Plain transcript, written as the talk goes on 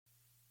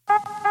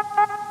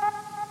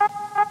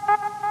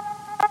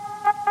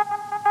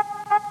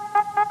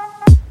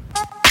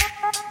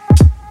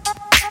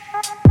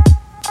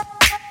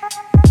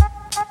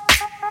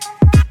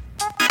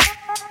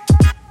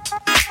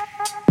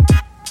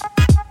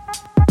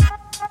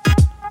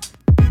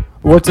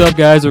What's up,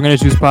 guys? We're going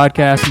to Juice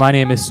Podcast. My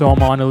name is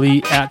Salman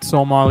Ali at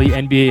Salman Ali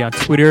NBA on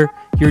Twitter.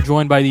 Here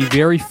joined by the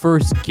very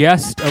first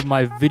guest of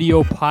my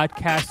video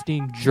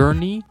podcasting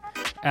journey,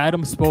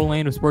 Adam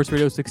Spolane of Sports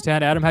Radio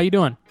 610. Adam, how you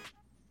doing?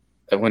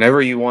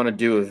 Whenever you want to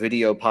do a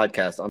video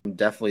podcast, I'm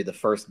definitely the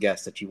first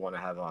guest that you want to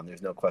have on.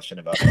 There's no question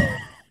about that.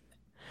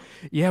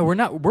 Yeah,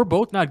 we're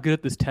both not good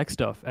at this tech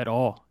stuff at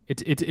all.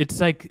 It's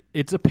like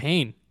it's a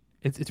pain.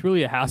 It's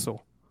really a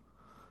hassle.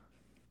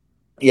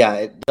 Yeah,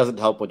 it doesn't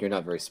help when you're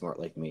not very smart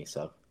like me.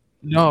 So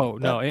no,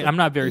 I'm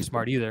not very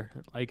smart either.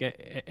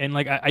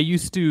 I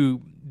used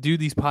to do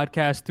these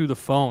podcasts through the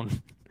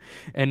phone,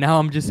 and now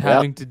I'm just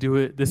having to do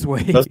it this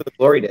way. Those are the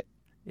glory days.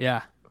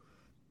 Yeah.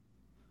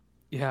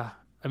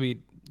 I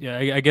mean,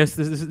 I guess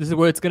this is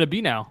what it's gonna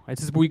be now.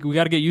 It's just we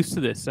got to get used to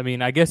this. I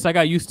mean, I guess I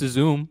got used to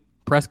Zoom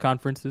press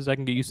conferences. I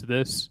can get used to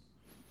this.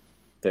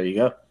 There you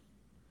go.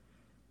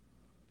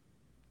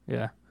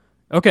 Yeah.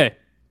 Okay.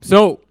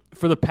 So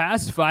for the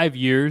past 5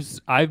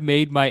 years, I've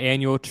made my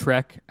annual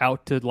trek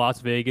out to Las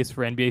Vegas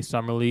for NBA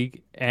Summer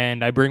League,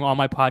 and I bring all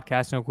my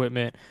podcasting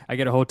equipment. I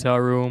get a hotel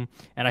room,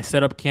 and I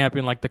set up camp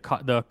in like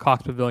the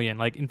Cox Pavilion.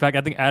 Like, in fact,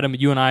 I think Adam,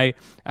 you and I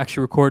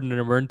actually recorded an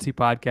emergency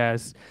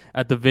podcast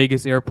at the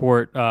Vegas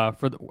airport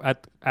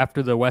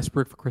after the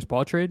Westbrook for Chris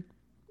Paul trade.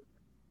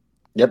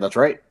 Yep, that's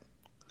right.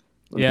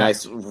 Yeah.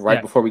 Nice,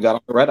 before we got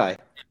on the red eye.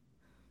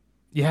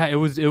 Yeah, it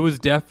was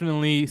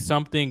definitely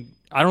something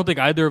I don't think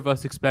either of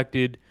us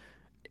expected.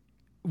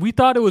 We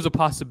thought it was a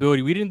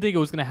possibility. We didn't think it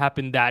was going to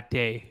happen that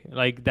day,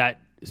 like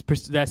that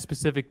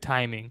specific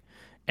timing.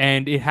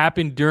 And it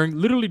happened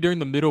literally during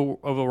the middle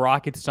of a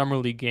Rockets Summer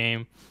League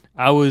game.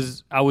 I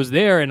was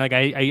there, and like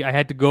I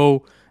had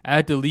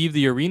to leave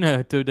the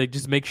arena to like,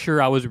 just make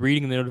sure I was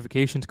reading the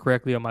notifications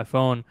correctly on my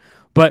phone.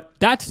 But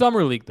that's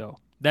Summer League, though.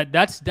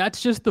 That's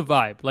just the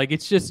vibe. Like,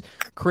 it's just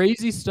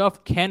crazy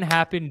stuff can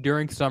happen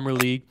during Summer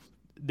League.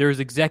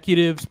 There's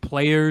executives,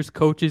 players,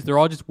 coaches. They're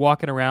all just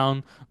walking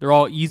around. They're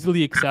all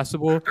easily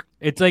accessible.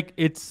 It's like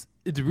it's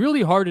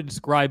really hard to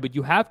describe, but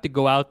you have to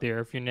go out there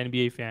if you're an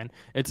NBA fan.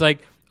 It's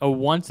like a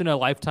once in a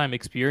lifetime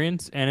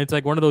experience, and it's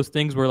like one of those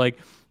things where like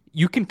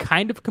you can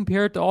kind of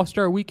compare it to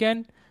All-Star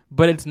Weekend,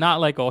 but it's not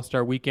like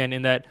All-Star Weekend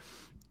in that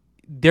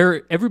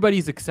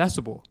everybody's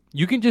accessible.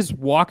 You can just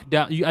walk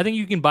down. I think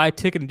you can buy a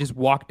ticket and just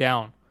walk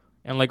down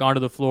and like onto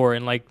the floor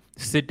and like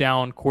sit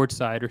down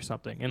courtside or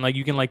something, and like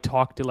you can like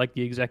talk to like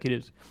the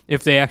executives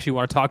if they actually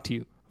want to talk to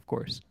you, of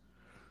course.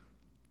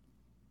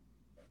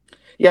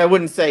 Yeah, I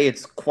wouldn't say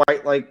it's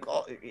quite like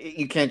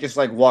you can't just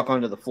like walk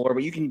onto the floor,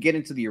 but you can get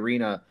into the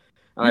arena,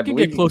 and I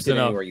believe get close you can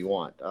get enough anywhere you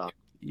want.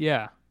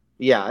 Yeah.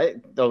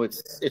 Though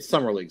it's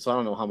Summer League, so I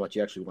don't know how much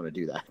you actually want to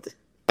do that.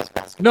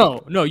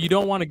 No, you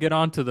don't want to get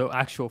onto the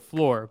actual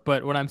floor.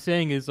 But what I'm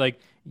saying is like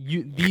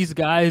these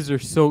guys are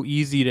so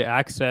easy to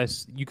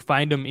access. You can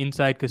find them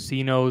inside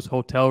casinos,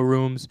 hotel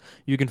rooms.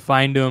 You can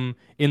find them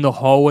in the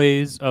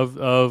hallways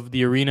of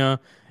the arena,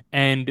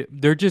 and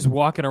they're just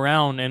walking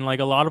around. And like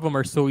a lot of them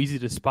are so easy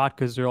to spot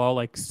because they're all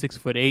like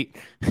 6'8"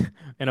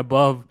 and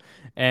above.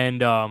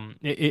 And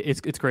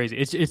it's crazy.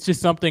 It's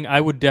just something I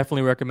would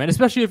definitely recommend,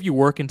 especially if you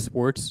work in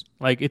sports.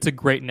 Like, it's a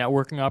great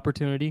networking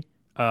opportunity.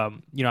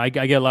 I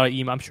get a lot of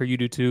email, I'm sure you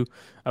do too,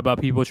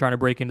 about people trying to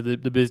break into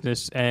the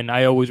business, and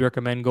I always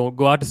recommend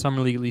go out to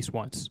Summer League at least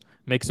once.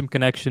 Make some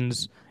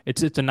connections.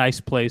 It's a nice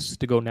place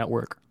to go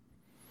network.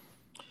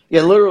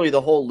 Yeah, literally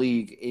the whole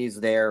league is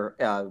there.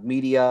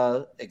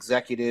 Media,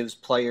 executives,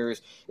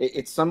 players.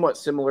 It's somewhat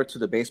similar to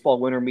the baseball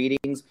winter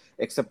meetings,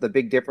 except the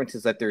big difference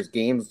is that there's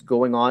games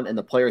going on and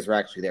the players are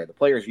actually there. The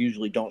players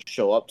usually don't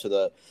show up to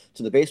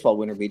the baseball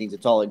winter meetings.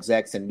 It's all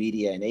execs and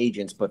media and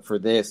agents. But for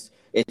this,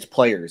 it's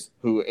players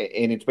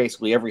and it's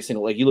basically every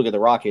single. Like, you look at the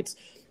Rockets,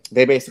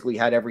 they basically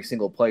had every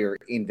single player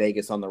in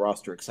Vegas on the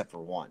roster except for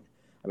one.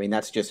 I mean,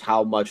 that's just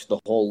how much the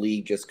whole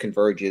league just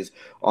converges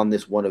on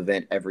this one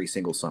event every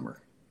single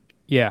summer.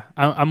 Yeah,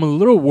 I'm a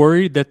little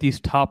worried that these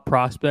top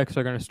prospects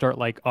are going to start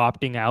like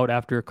opting out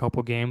after a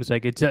couple games.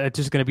 Like, it's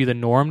just going to be the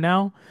norm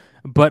now.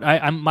 But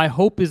my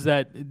hope is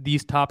that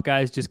these top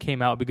guys just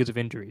came out because of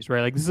injuries,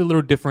 right? Like, this is a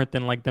little different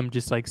than like them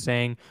just like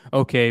saying,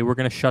 okay, we're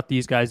going to shut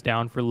these guys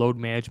down for load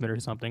management or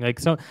something.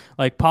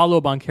 Like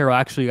Paolo Banchero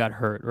actually got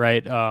hurt,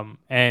 right?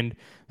 And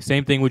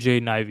same thing with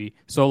Jaden Ivey.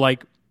 So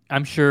like,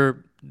 I'm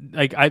sure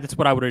that's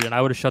what I would have done.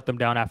 I would have shut them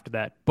down after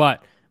that.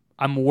 But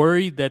I'm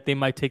worried that they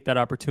might take that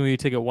opportunity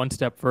to take it one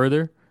step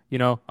further. You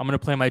know, I'm going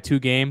to play my 2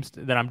 games,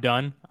 then I'm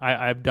done.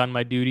 I've done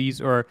my duties,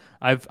 or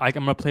I'm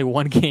going to play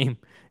 1 game,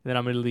 then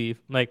I'm going to leave.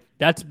 Like,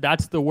 that's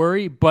the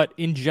worry. But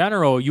in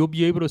general, you'll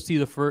be able to see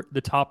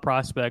the top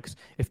prospects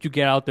if you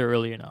get out there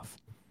early enough.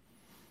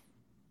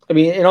 I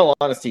mean, in all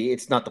honesty,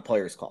 it's not the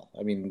players' call.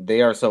 I mean,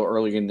 they are so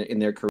early in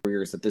their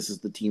careers that this is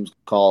the team's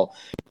call.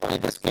 Play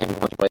this game, you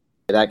want you to play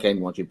that game,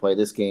 you want you to play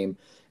this game.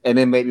 and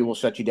then maybe we'll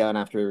shut you down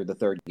after the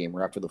third game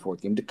or after the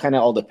fourth game, kind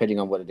of all depending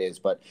on what it is.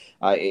 But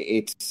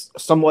it's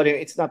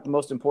not the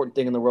most important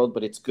thing in the world,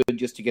 but it's good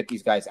just to get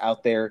these guys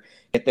out there,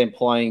 get them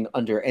playing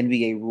under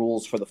NBA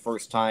rules for the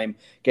first time,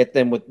 get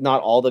them with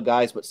not all the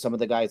guys, but some of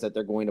the guys that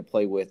they're going to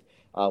play with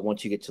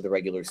once you get to the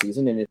regular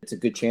season. And it's a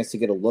good chance to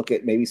get a look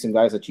at maybe some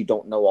guys that you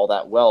don't know all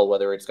that well,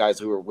 whether it's guys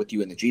who were with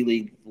you in the G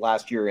League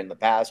last year in the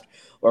past,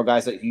 or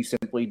guys that you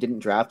simply didn't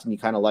draft and you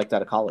kind of liked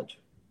out of college.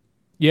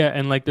 Yeah,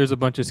 and like there's a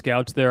bunch of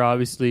scouts there.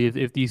 Obviously,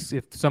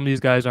 if some of these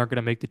guys aren't going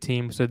to make the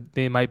team, so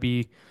they might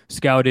be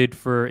scouted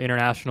for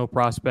international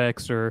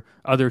prospects or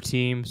other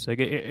teams. Like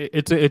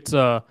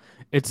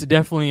it's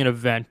definitely an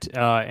event,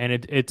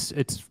 and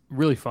it's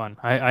really fun.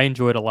 I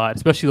enjoyed it a lot,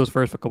 especially those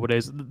first couple of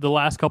days. The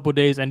last couple of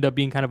days end up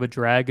being kind of a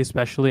drag,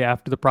 especially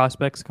after the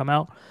prospects come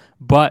out.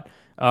 But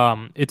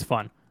it's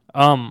fun.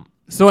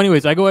 So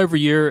anyways, I go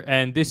every year,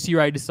 and this year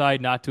I decide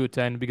not to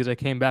attend because I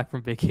came back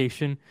from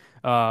vacation,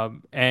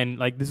 and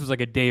like this was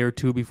like a day or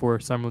two before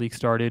Summer League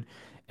started,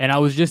 and I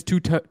was just too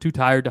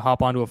tired to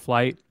hop onto a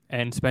flight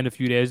and spend a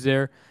few days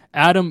there.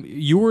 Adam,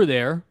 you were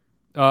there.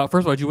 First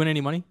of all, did you win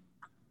any money?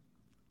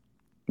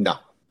 No.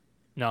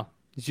 No.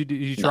 Did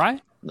you try?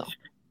 No.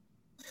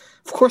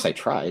 Of course I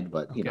tried,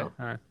 but you know.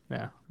 All right.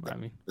 Yeah. I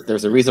mean,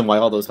 there's a reason why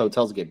all those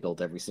hotels get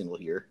built every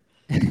single year.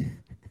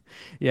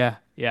 Yeah,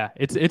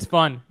 it's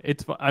fun.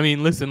 It's fun. I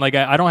mean, listen, like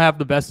I don't have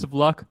the best of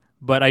luck,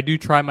 but I do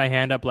try my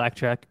hand at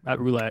blackjack, at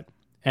roulette,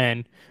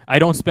 and I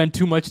don't spend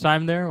too much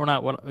time there when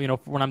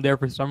I'm there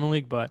for Summer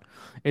League. But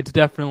it's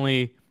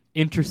definitely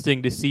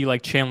interesting to see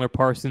like Chandler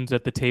Parsons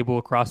at the table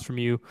across from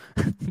you,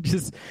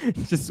 just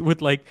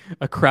with like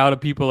a crowd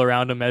of people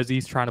around him as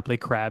he's trying to play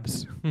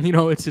craps.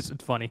 It's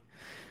funny.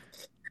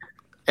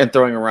 And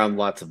throwing around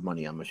lots of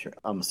money, I'm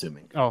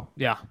assuming. Oh,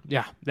 yeah.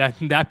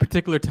 That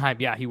particular time,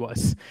 yeah, he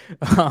was.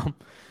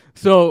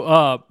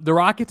 So the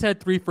Rockets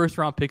had 3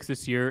 first-round picks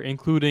this year,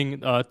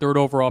 including third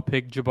overall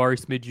pick Jabari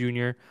Smith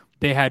Jr.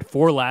 They had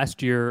 4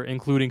 last year,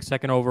 including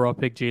second overall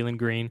pick Jalen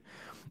Green.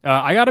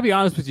 I got to be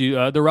honest with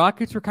you, the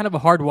Rockets were kind of a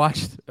hard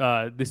watch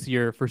this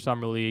year for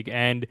Summer League,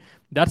 and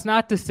that's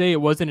not to say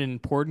it wasn't an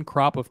important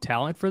crop of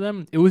talent for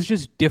them. It was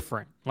just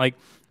different. Like,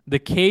 the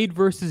Cade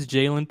versus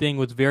Jalen thing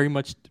was very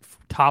much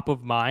top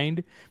of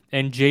mind,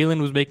 and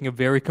Jalen was making a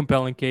very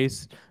compelling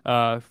case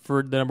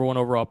for the number 1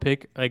 overall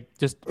pick, like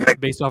just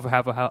based off of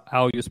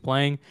how he was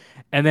playing.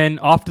 And then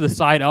off to the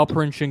side,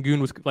 Alperen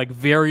Sengun was like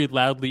very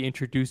loudly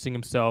introducing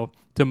himself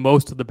to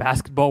most of the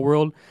basketball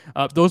world.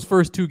 Those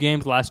first 2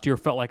 games last year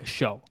felt like a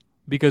show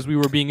because we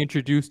were being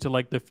introduced to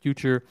like the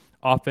future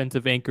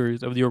offensive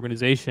anchors of the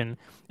organization.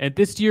 And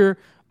this year,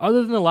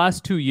 other than the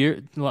last 2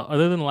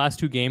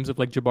 games of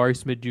like Jabari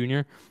Smith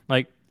Jr.,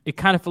 like it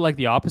kind of felt like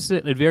the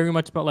opposite. It very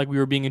much felt like we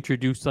were being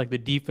introduced to like the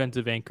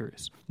defensive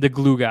anchors, the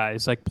glue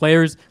guys, like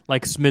players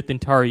like Smith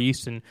and Tari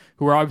Eason,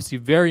 who are obviously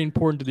very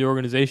important to the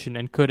organization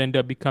and could end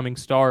up becoming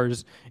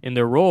stars in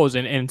their roles.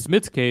 And in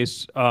Smith's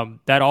case,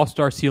 that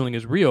all-star ceiling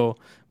is real,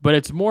 but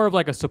it's more of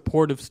like a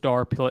supportive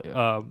star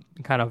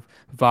kind of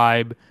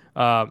vibe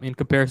in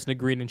comparison to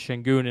Green and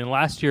Sengun. And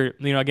last year,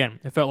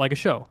 again, it felt like a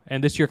show.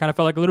 And this year kind of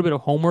felt like a little bit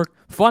of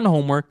fun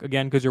homework,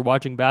 again, because you're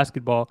watching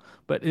basketball,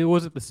 but it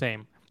wasn't the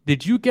same.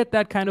 Did you get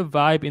that kind of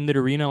vibe in the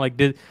arena? Like,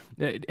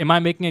 am I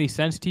making any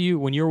sense to you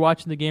when you were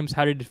watching the games?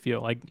 How did it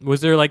feel? Like,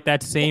 was there like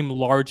that same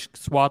large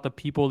swath of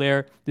people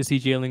there to see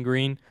Jalen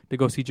Green, to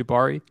go see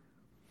Jabari?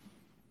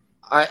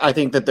 I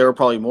think that there were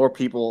probably more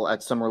people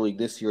at Summer League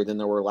this year than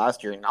there were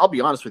last year. And I'll be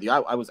honest with you,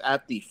 I was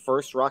at the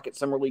first Rocket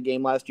Summer League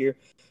game last year.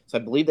 So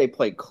I believe they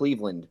played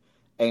Cleveland,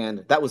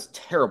 and that was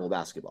terrible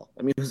basketball.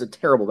 I mean, it was a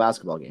terrible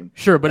basketball game.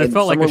 Sure, but it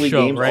felt like a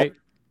show, right?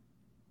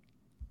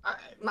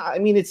 I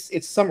mean,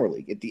 it's Summer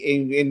League,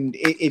 and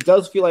it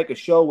does feel like a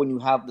show when you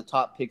have the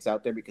top picks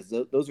out there because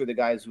those are the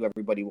guys who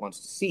everybody wants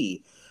to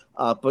see.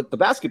 But the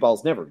basketball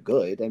is never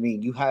good. I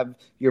mean,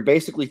 you're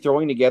basically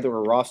throwing together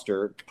a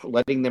roster,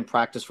 letting them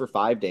practice for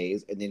 5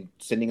 days, and then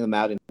sending them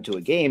out into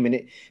a game, and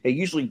it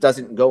usually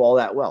doesn't go all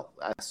that well.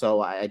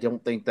 So I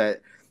don't think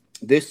that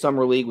this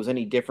Summer League was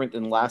any different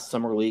than last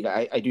Summer League.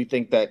 I do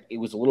think that it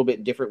was a little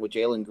bit different with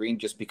Jalen Green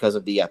just because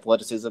of the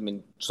athleticism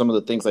and some of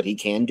the things that he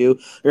can do.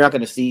 You're not going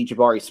to see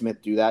Jabari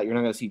Smith do that. You're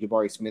not going to see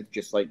Jabari Smith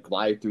just like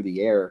glide through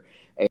the air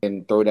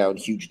and throw down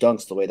huge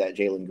dunks the way that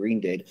Jalen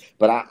Green did.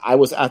 But I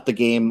was at the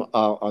game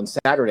on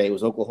Saturday. It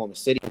was Oklahoma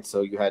City.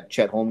 So you had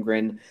Chet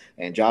Holmgren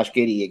and Josh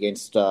Giddey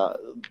against the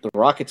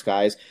Rockets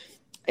guys.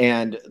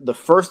 And the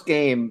first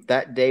game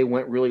that day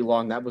went really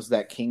long. That was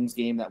that Kings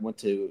game that went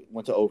to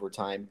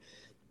overtime.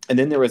 And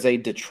then there was a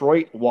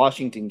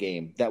Detroit-Washington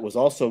game that was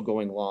also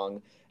going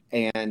long.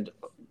 And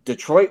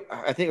Detroit,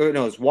 it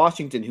was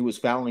Washington who was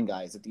fouling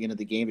guys at the end of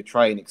the game to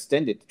try and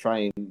extend it, to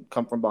try and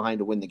come from behind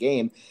to win the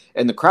game.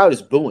 And the crowd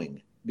is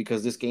booing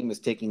because this game is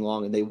taking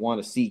long and they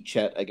want to see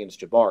Chet against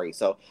Jabari.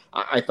 So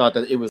I thought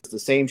that it was the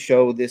same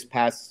show this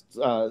past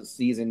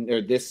season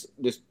or this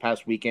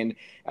past weekend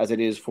as it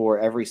is for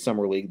every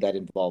Summer League that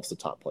involves the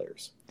top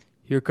players.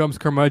 Here comes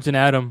Curmudgeon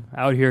Adam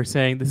out here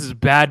saying this is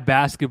bad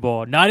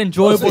basketball, not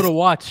enjoyable to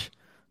watch.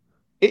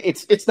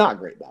 It's not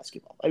great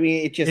basketball. I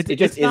mean, it just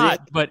It's isn't.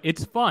 not, but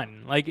it's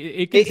fun. Like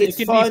it It's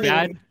can be fun,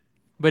 bad, and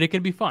but it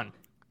can be fun.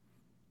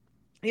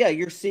 yeah,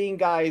 you're seeing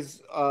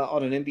guys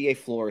on an NBA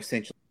floor,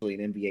 essentially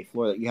an NBA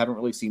floor that you haven't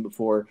really seen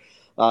before.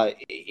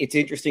 It's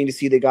interesting to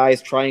see the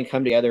guys try and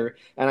come together,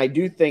 and I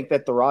do think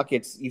that the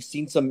Rockets, you've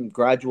seen some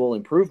gradual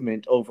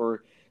improvement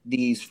over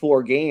these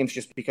 4 games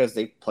just because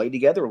they played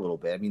together a little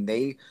bit. I mean,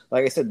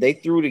 like I said, they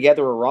threw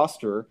together a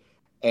roster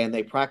and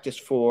they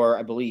practiced for,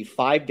 I believe,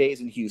 5 days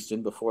in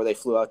Houston before they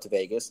flew out to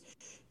Vegas.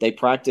 They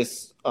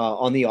practiced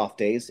on the off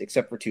days,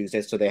 except for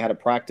Tuesday. So they had a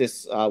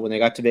practice when they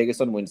got to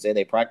Vegas on Wednesday.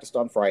 They practiced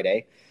on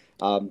Friday.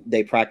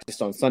 They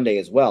practiced on Sunday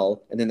as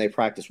well, and then they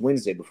practiced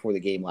Wednesday before the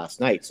game last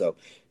night. So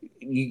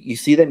you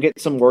see them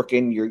get some work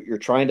in. You're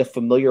trying to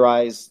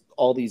familiarize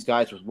all these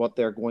guys with what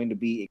they're going to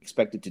be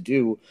expected to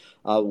do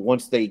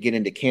once they get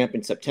into camp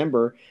in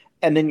September,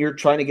 and then you're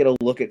trying to get a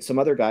look at some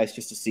other guys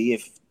just to see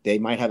if they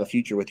might have a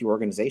future with your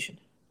organization.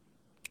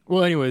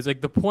 Well, anyways,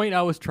 like the point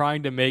I was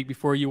trying to make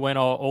before you went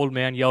all old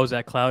man yells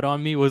at cloud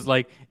on me was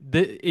like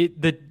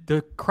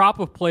the crop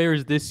of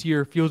players this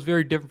year feels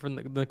very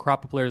different from the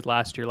crop of players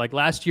last year. Like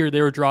last year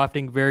they were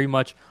drafting very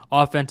much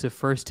offensive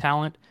first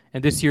talent,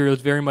 and this year it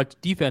was very much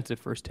defensive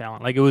first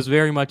talent. Like it was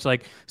very much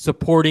like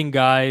supporting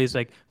guys,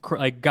 like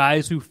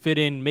guys who fit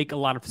in, make a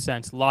lot of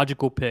sense,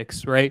 logical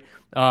picks, right?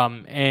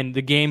 And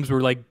the games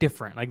were like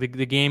different. Like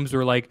the games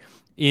were like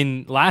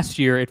in last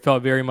year, it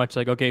felt very much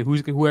like, okay,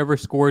 whoever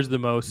scores the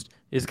most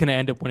is going to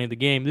end up winning the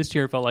game. This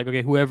year, it felt like,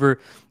 okay, whoever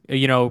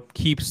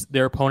keeps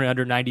their opponent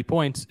under 90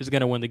 points is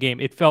going to win the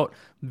game. It felt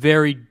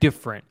very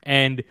different,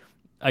 and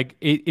like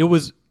it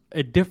was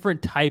a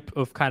different type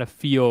of kind of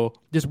feel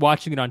just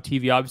watching it on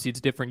TV. Obviously, it's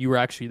different. You were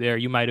actually there.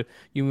 You might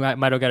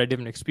have got a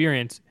different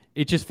experience.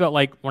 It just felt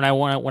like when I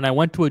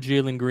went to a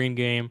Jalen Green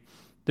game,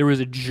 there was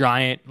a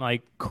giant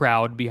like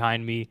crowd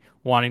behind me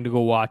wanting to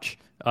go watch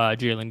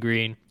Jalen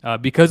Green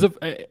because of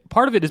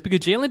part of it is because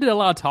Jalen did a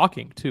lot of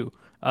talking too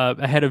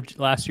ahead of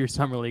last year's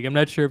summer league. I'm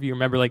not sure if you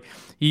remember, like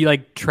he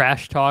like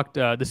trash talked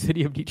the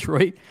city of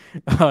Detroit.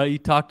 He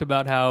talked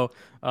about how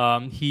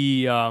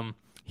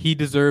he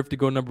deserved to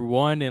go number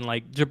one, and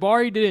like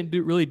Jabari didn't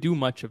really do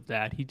much of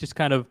that. He just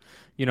kind of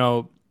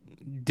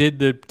did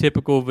the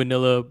typical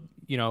vanilla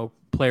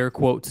player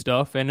quote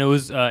stuff, and it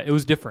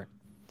was different.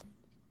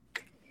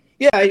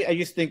 Yeah, I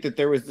just think that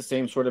there was the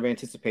same sort of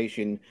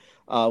anticipation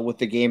with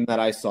the game that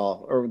I saw,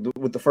 or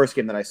with the first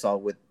game that I saw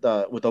with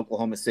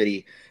Oklahoma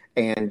City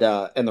and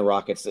the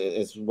Rockets,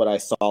 is what I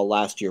saw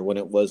last year when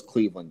it was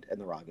Cleveland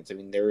and the Rockets. I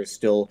mean, there is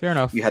still Fair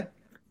enough. you had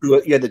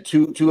the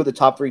two of the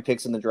top 3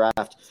 picks in the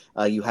draft.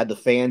 You had the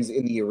fans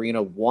in the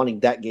arena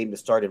wanting that game to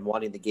start and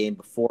wanting the game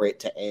before it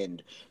to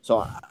end.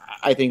 So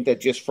I think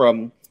that just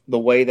from the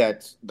way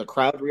that the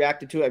crowd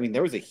reacted to it. I mean,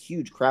 there was a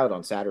huge crowd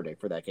on Saturday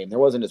for that game. There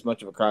wasn't as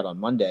much of a crowd on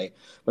Monday,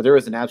 but there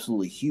was an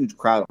absolutely huge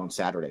crowd on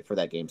Saturday for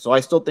that game. So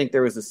I still think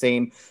there was the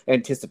same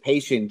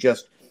anticipation,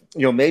 just,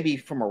 maybe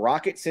from a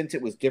Rocket sense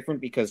it was different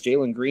because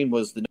Jalen Green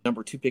was the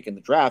number 2 pick in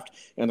the draft,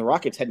 and the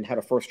Rockets hadn't had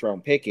a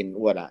first-round pick in,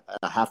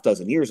 a half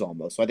dozen years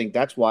almost. So I think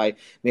that's why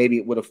maybe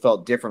it would have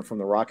felt different from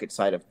the Rocket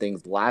side of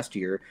things last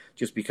year,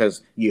 just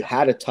because you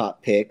had a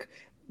top pick.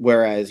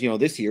 Whereas,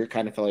 this year it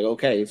kind of felt like,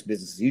 okay, it's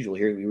business as usual.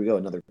 Here we go,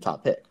 another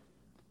top pick.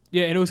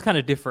 Yeah, and it was kind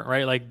of different,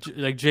 right? Like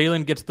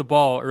Jalen gets the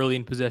ball early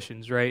in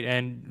possessions, right?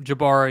 And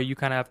Jabari, you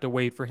kind of have to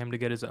wait for him to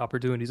get his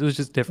opportunities. It was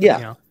just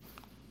different,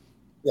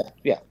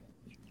 Yeah.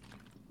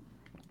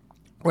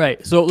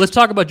 Right, so let's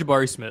talk about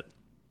Jabari Smith.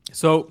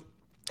 So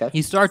Okay.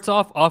 he starts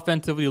off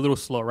offensively a little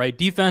slow, right?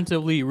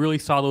 Defensively, you really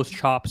saw those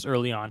chops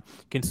early on.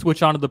 Can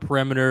switch onto the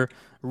perimeter,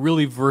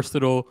 really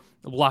versatile,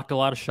 blocked a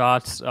lot of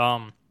shots.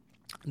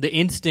 The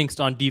instincts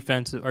on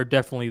defense are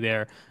definitely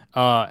there.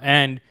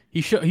 And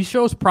he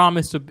shows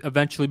promise of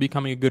eventually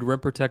becoming a good rim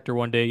protector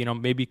one day.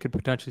 Maybe he could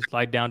potentially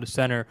slide down to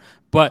center.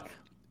 But,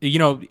 the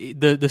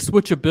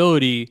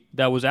switchability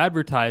that was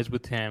advertised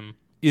with him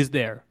is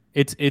there.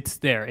 It's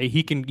there.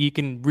 He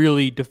can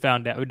really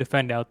defend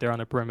out there on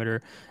the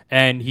perimeter,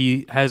 and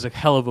he has a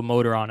hell of a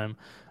motor on him.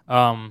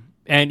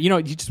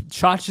 And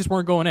shots just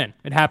weren't going in.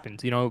 It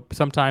happens.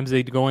 Sometimes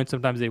they go in,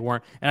 sometimes they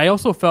weren't. And I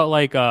also felt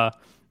like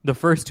the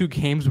first 2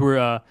 games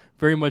were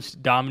very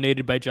much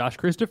dominated by Josh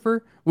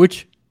Christopher,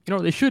 which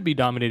they should be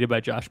dominated by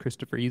Josh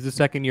Christopher. He's a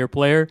second-year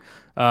player.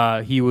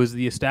 He was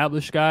the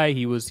established guy.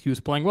 He was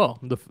playing well.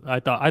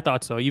 I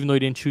thought so. Even though he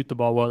didn't shoot the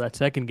ball well that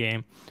second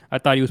game, I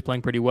thought he was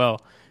playing pretty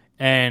well.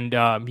 And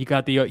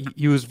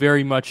he was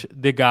very much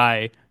the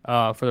guy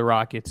for the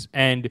Rockets.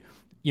 And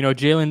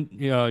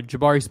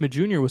Jabari Smith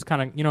Jr. was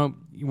kind of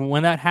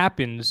when that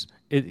happens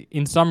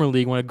in summer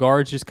league, when a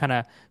guard's just kind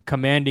of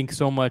commanding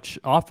so much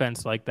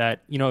offense like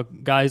that,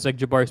 guys like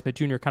Jabari Smith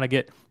Jr. kind of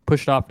get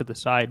pushed off to the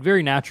side.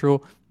 Very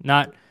natural,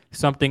 not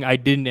something I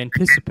didn't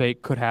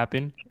anticipate could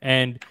happen.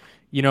 And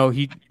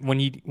when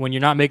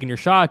you're not making your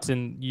shots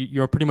and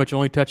you're pretty much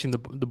only touching the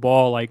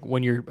ball like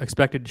when you're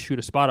expected to shoot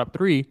a spot up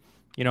 3,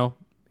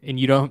 and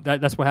you don't.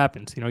 That's what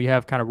happens. You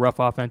have kind of rough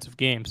offensive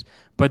games,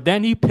 but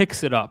then he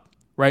picks it up.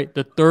 Right,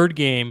 the third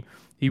game,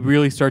 he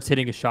really starts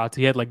hitting his shots.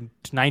 He had like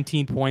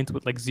 19 points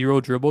with like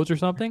 0 dribbles or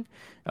something,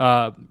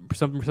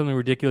 something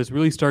ridiculous.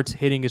 Really starts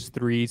hitting his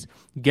threes,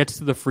 gets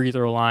to the free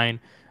throw line,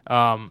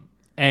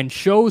 and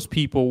shows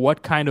people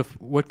what kind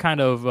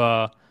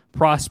of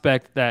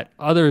prospect that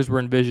others were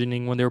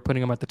envisioning when they were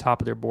putting him at the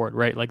top of their board,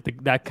 right? Like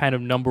that kind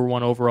of number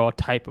one overall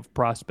type of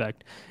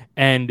prospect.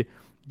 And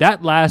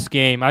that last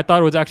game, I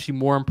thought it was actually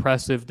more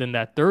impressive than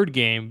that third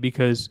game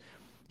because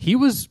he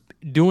was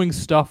doing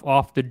stuff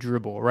off the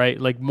dribble, right?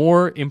 Like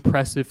more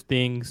impressive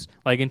things,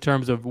 like in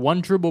terms of one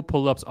dribble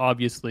pull-ups,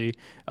 obviously,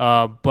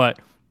 but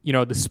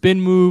the spin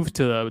move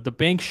to the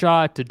bank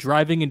shot to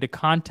driving into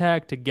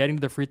contact to getting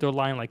to the free throw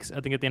line. Like I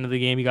think at the end of the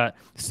game, he got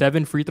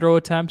 7 free throw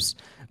attempts,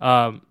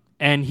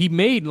 and he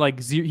made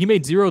he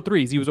made 0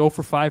 threes. He was 0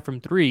 for 5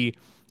 from 3,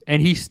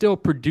 and he still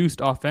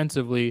produced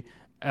offensively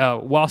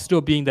while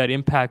still being that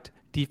impact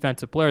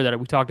defensive player that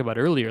we talked about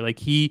earlier. Like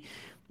he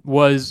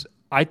was,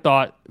 I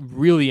thought,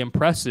 really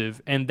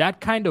impressive. And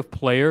that kind of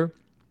player,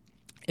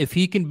 if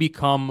he can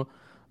become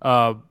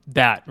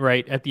that,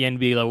 right, at the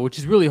NBA level, which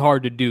is really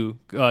hard to do,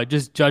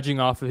 just judging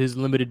off of his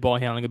limited ball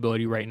handling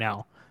ability right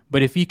now.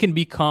 But if he can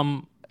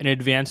become an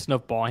advanced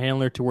enough ball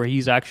handler to where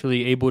he's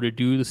actually able to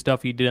do the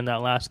stuff he did in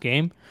that last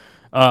game,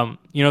 the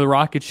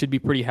Rockets should be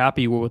pretty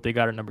happy with what they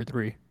got at number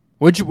 3.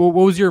 What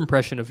was your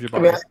impression of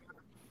Jabari?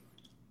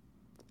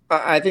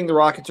 I think the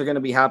Rockets are going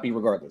to be happy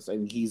regardless. I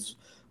mean, he's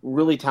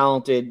really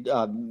talented.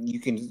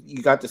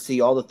 You got to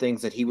see all the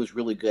things that he was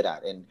really good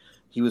at, and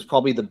he was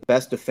probably the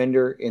best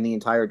defender in the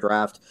entire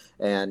draft.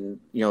 And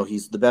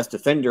he's the best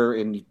defender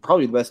and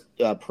probably the best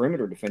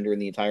perimeter defender in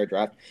the entire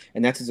draft.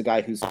 And that's as a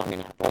guy who's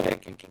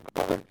athletic and can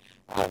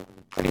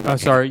guard.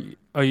 Sorry,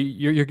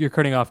 you're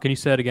cutting off. Can you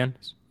say it again?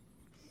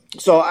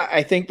 So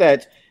I think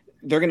that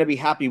they're going to be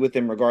happy with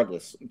him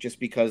regardless, just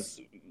because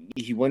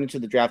he went into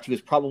the draft. He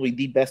was probably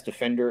the best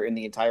defender in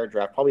the entire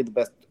draft, probably the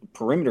best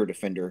perimeter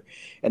defender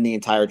in the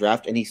entire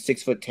draft. And he's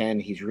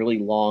 6'10". He's really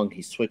long.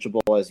 He's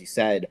switchable, as he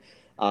said.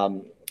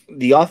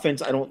 The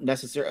offense, I don't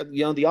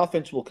necessarily, the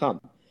offense will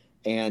come,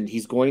 and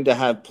he's going to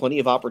have plenty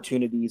of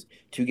opportunities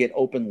to get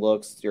open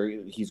looks.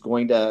 He's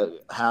going to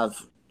have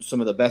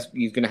some of the best.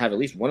 He's going to have at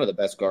least one of the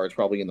best guards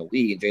probably in the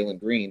league, Jalen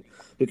Green,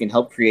 who can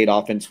help create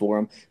offense for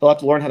him. He'll have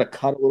to learn how to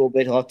cut a little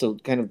bit. He'll have to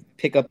kind of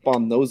pick up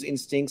on those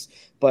instincts.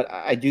 But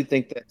I do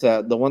think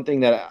that the one thing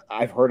that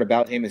I've heard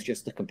about him is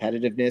just the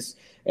competitiveness,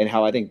 and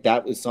how I think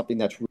that is something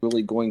that's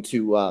really going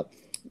to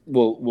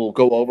will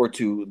go over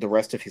to the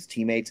rest of his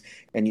teammates.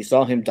 And you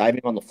saw him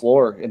diving on the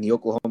floor in the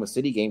Oklahoma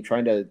City game,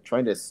 trying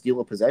to steal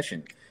a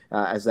possession.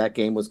 As that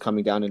game was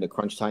coming down into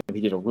crunch time, he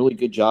did a really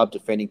good job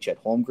defending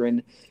Chet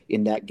Holmgren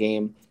in that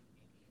game.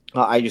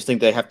 I just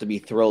think they have to be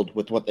thrilled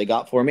with what they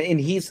got for him. And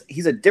he's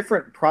a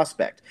different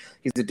prospect.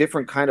 He's a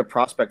different kind of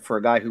prospect for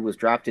a guy who was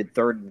drafted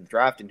 3rd in the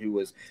draft and who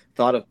was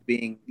thought of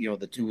being,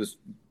 who was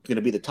going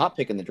to be the top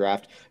pick in the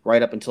draft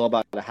right up until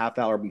about a half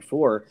hour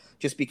before,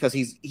 just because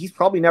he's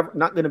probably not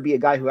going to be a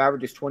guy who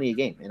averages 20 a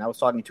game. And I was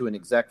talking to an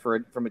exec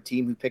from a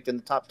team who picked in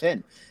the top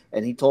 10,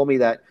 and he told me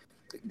that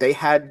they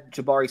had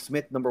Jabari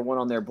Smith number 1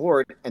 on their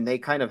board, and they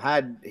kind of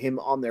had him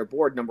on their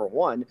board number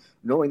 1,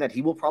 knowing that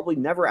he will probably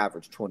never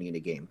average 20 in a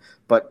game.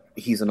 But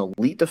he's an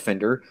elite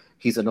defender.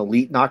 He's an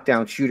elite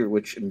knockdown shooter,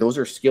 which those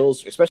are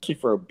skills, especially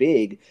for a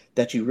big,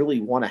 that you really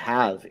want to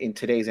have in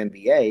today's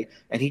NBA.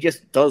 And he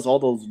just does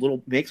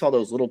makes all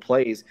those little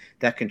plays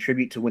that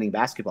contribute to winning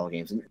basketball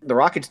games. And the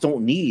Rockets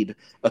don't need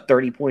a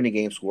 30-point a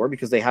game score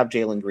because they have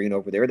Jalen Green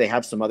over there. They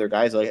have some other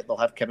guys. They'll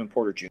have Kevin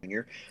Porter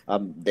Jr.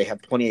 They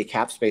have plenty of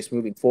cap space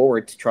moving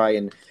forward to try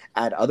and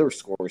add other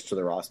scorers to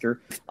the roster.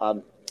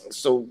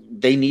 So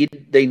they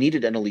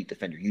needed an elite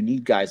defender. You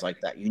need guys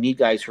like that. You need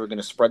guys who are going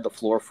to spread the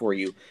floor for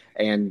you,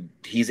 and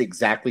he's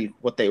exactly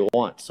what they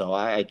want. So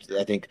I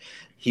think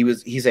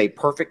he's a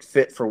perfect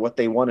fit for what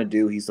they want to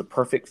do. He's the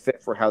perfect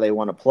fit for how they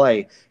want to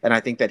play, and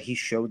I think that he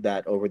showed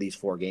that over these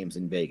 4 games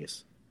in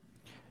Vegas.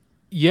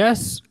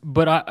 Yes,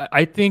 but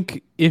I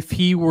think if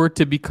he were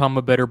to become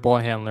a better ball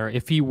handler,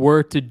 if he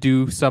were to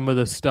do some of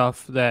the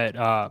stuff that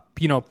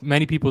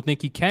many people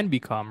think he can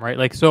become, right?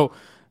 Like, so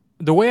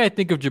the way I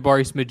think of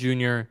Jabari Smith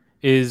Jr.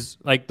 is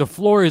like the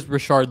floor is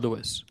Rashard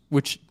Lewis,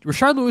 which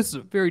Rashard Lewis is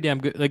a very damn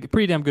good, like a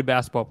pretty damn good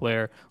basketball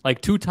player,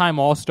 like 2-time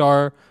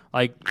All-Star,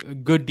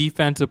 like good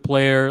defensive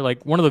player,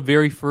 like one of the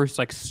very first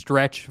like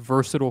stretch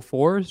versatile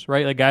 4s,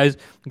 right? Like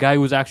guy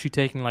who was actually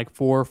taking like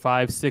 4,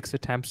 5, 6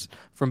 attempts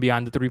from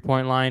beyond the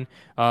 3-point line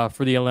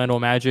for the Orlando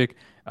Magic.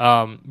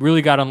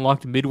 Really got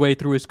unlocked midway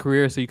through his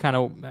career, so you kind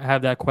of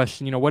have that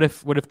question, what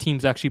if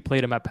teams actually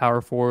played him at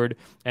power forward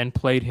and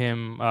played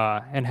him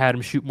and had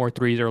him shoot more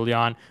threes early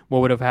on?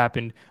 What would have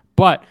happened?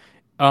 But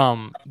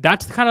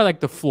that's kind of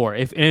like the floor.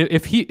 If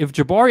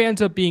Jabari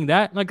ends up being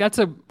that, like that's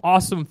an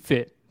awesome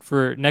fit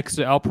for next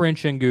to Alperen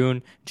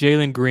Şengün,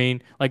 Jalen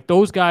Green. Like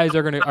those guys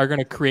are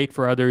gonna create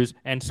for others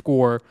and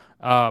score.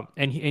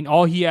 And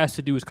all he has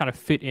to do is kind of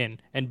fit in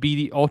and be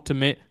the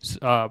ultimate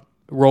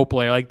role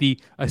player, like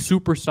a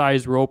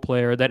supersized role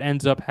player that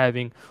ends up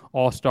having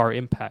all-star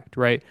impact,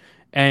 right?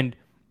 And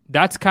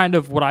that's kind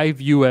of what I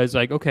view as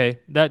like, okay,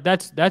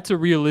 that's a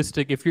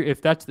realistic.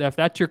 If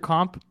that's your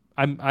comp,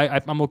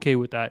 I'm okay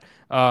with that.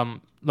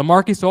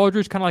 LaMarcus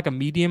Aldridge kind of like a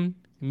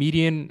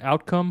median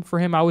outcome for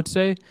him, I would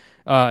say.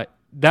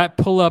 That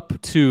pull up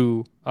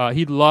two,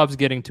 he loves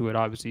getting to it.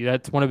 Obviously,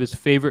 that's one of his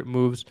favorite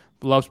moves.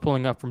 Loves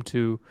pulling up from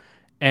two,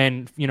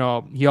 and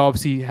he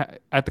obviously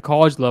at the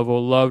college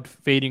level loved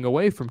fading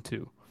away from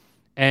two.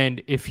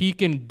 And if he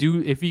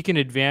can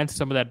advance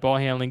some of that ball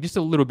handling just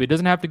a little bit,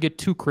 doesn't have to get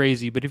too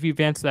crazy, but if he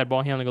advances that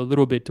ball handling a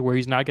little bit to where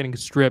he's not getting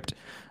stripped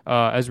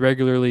as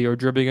regularly or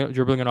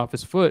dribbling it off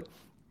his foot,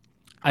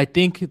 I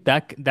think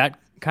that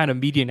kind of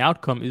median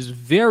outcome is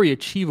very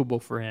achievable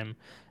for him.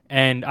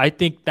 And I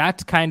think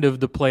that's kind of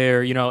the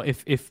player,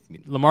 if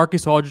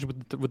LaMarcus Aldridge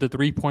with the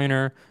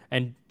 3-pointer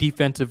and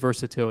defensive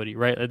versatility,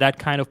 right? That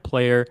kind of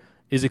player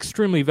is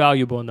extremely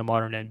valuable in the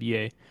modern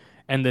NBA.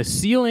 And the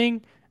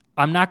ceiling,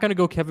 I'm not going to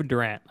go Kevin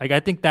Durant. Like, I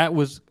think that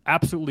was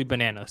absolutely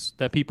bananas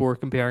that people were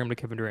comparing him to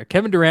Kevin Durant.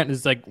 Kevin Durant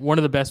is like one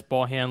of the best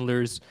ball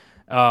handlers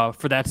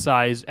for that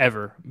size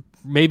ever.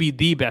 Maybe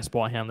the best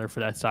ball handler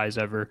for that size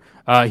ever.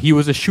 He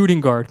was a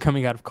shooting guard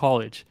coming out of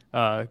college.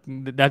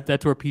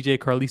 That's where PJ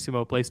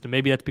Carlesimo placed him.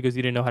 Maybe that's because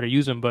he didn't know how to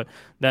use him, but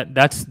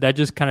that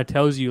just kind of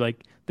tells you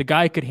like the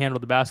guy could handle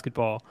the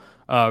basketball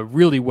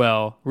really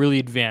well, really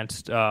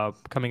advanced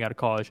coming out of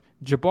college.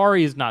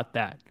 Jabari is not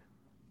that,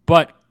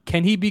 but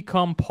can he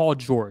become Paul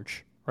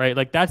George? Right,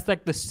 like that's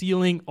like the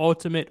ceiling,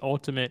 ultimate.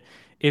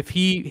 If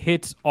he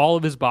hits all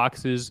of his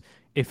boxes.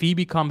 If he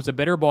becomes a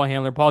better ball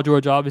handler, Paul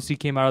George obviously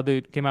came out of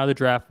the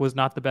draft, was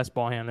not the best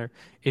ball handler.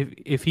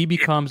 If he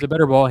becomes a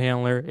better ball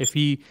handler, if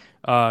he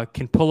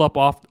can pull up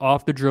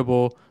off the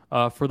dribble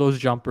for those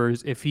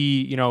jumpers, if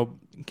he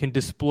can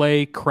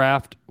display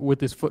craft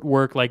with his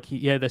footwork, like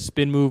he had the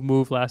spin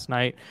move last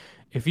night,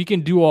 if he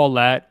can do all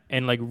that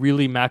and like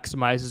really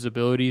maximize his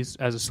abilities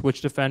as a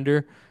switch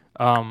defender,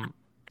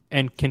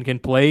 and can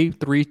play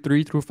 3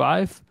 through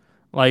 5,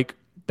 like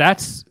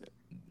that's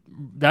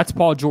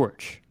Paul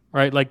George.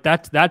 Right, like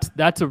that's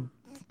a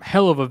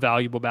hell of a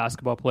valuable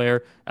basketball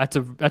player.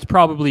 That's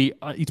probably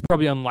he's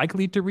probably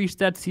unlikely to reach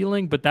that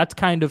ceiling, but that's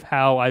kind of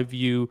how I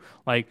view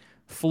like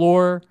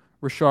floor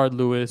Rashard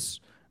Lewis,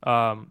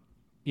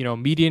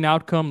 median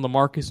outcome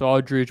LaMarcus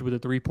Aldridge with a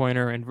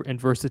 3-pointer and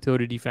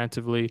versatility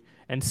defensively,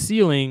 and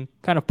ceiling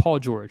kind of Paul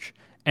George.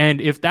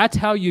 And if that's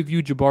how you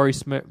view Jabari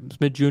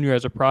Smith Jr.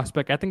 as a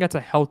prospect, I think that's a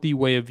healthy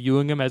way of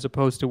viewing him as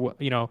opposed to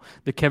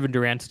the Kevin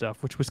Durant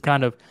stuff, which was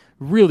kind of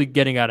really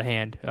getting out of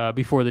hand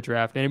before the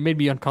draft, and it made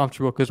me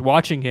uncomfortable because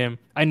watching him,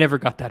 I never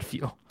got that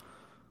feel.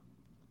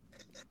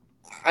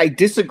 I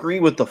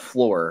disagree with the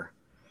floor,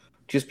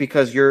 just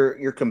because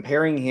you're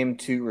comparing him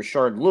to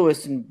Rashard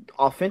Lewis, and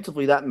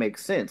offensively that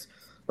makes sense,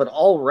 but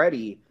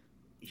already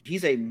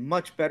he's a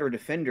much better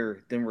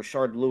defender than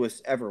Rashard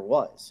Lewis ever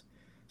was.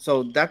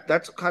 So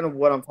that's kind of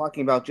what I'm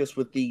talking about, just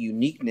with the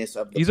uniqueness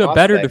of the He's a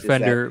better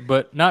defender,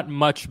 but not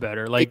much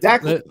better. Like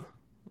exactly,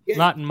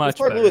 not much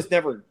Rashard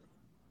better.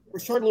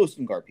 Rashard Lewis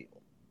can guard people.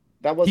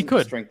 That wasn't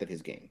the strength of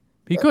his game.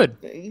 He could.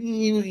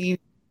 He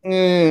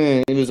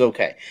was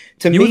okay.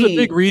 He was a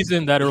big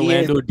reason that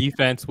Orlando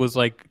defense was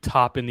like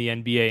top in the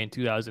NBA in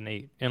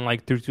 2008 and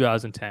like through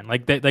 2010.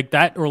 Like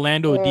that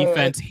Orlando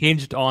defense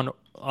hinged on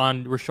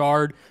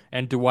Rashard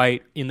and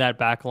Dwight in that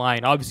back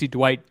line. Obviously,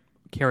 Dwight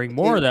carrying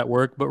more of that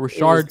work, but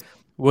Rashard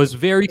was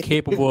very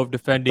capable of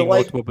defending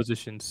multiple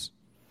positions.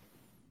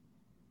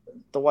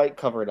 Dwight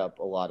covered up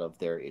a lot of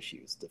their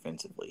issues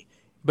defensively.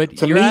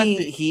 But you're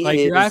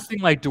acting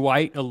like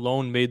Dwight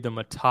alone made them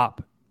a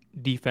top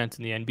defense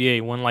in the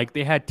NBA when like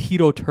they had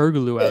Tito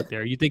Turkoglu out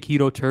there. You think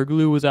Tito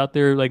Turkoglu was out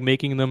there like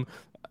making them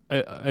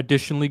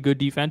additionally good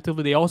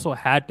defensively? They also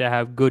had to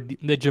have good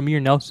Jameer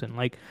Nelson.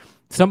 Like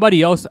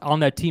somebody else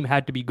on that team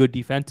had to be good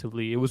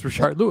defensively. It was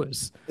Rashard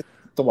Lewis.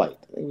 Dwight.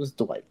 It was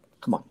Dwight.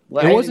 Come on.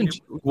 It wasn't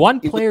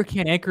one player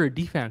can't anchor a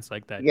defense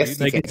like that.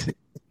 Yes, like it's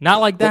not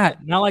like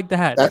that. Not like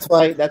that. That's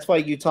why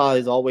Utah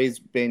has always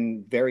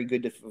been very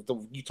good.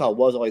 Utah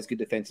was always good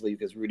defensively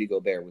because Rudy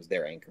Gobert was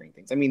there anchoring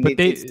things. I mean, but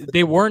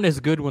they weren't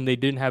as good when they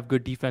didn't have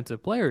good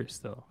defensive players,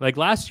 though. Like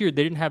last year,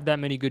 they didn't have that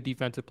many good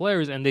defensive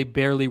players, and they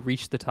barely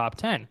reached the top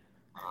 10.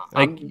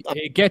 Like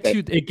it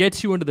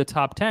gets you into the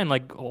top 10.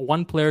 Like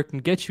one player can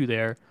get you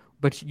there,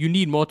 but you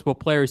need multiple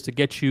players to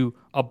get you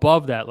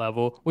above that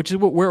level, which is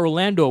where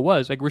Orlando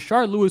was. Like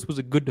Rashard Lewis was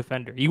a good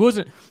defender. He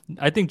wasn't.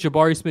 I think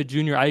Jabari Smith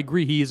Jr. I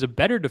agree he is a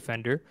better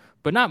defender,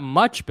 but not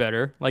much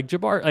better. Like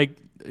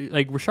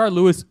Rashard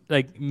Lewis,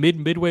 like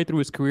midway through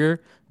his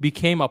career,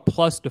 became a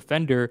plus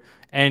defender,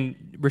 and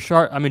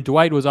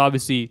Dwight was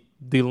obviously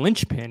the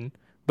linchpin,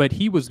 but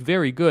he was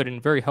very good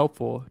and very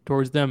helpful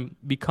towards them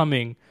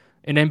becoming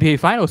an NBA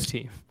Finals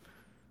team.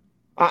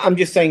 I'm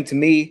just saying, to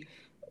me,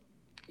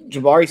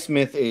 Jabari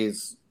Smith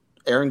is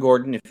Aaron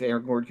Gordon if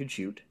Aaron Gordon could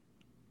shoot,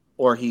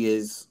 or he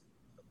is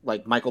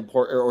like Michael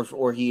Porter,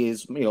 or he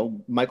is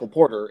Michael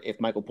Porter if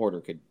Michael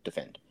Porter could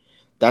defend.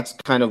 That's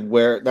kind of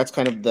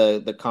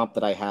the comp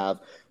that I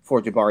have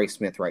for Jabari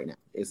Smith right now,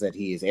 is that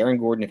he is Aaron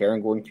Gordon if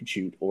Aaron Gordon could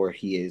shoot, or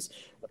he is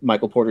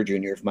Michael Porter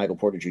Jr. if Michael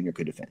Porter Jr.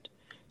 could defend.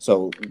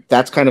 So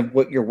that's kind of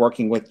what you're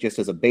working with just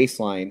as a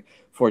baseline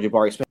for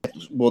Jabari Smith.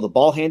 Will the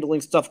ball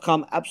handling stuff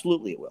come?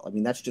 Absolutely it will. I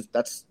mean, that's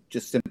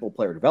just simple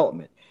player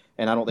development.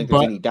 And I don't think there's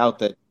But any doubt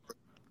that,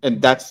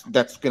 and that's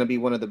going to be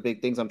one of the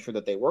big things I'm sure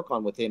that they work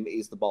on with him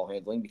is the ball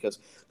handling, because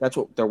that's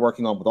what they're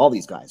working on with all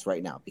these guys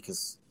right now,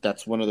 because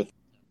that's one of the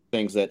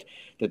things that's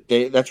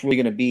really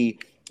going to be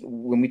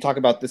when we talk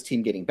about this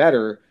team getting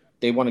better.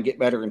 They want to get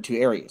better in two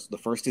areas. The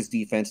first is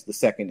defense. The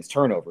second is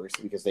turnovers,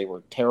 because they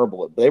were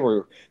terrible. They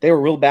were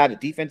real bad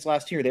at defense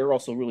last year. They were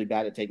also really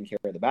bad at taking care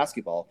of the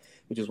basketball,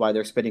 which is why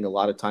they're spending a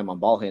lot of time on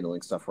ball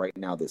handling stuff right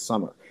now this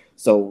summer.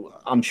 So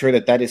I'm sure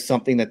that is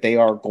something that they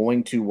are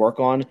going to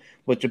work on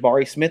with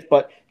Jabari Smith,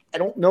 but I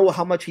don't know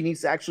how much he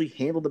needs to actually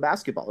handle the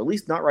basketball, at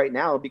least not right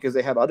now, because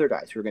they have other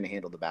guys who are going to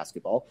handle the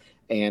basketball.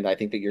 And I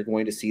think that you're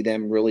going to see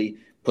them really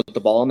put the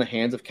ball in the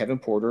hands of Kevin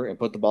Porter and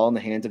put the ball in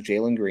the hands of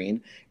Jalen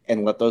Green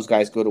and let those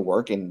guys go to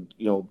work. And,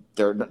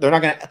 they're not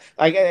going to,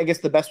 I guess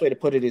the best way to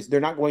put it is they're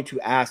not going to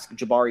ask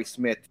Jabari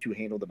Smith to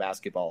handle the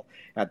basketball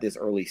at this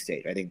early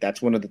stage. I think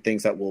that's one of the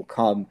things that will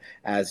come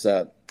as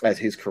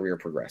his career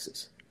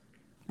progresses.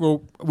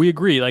 Well, we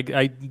agree.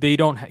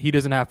 He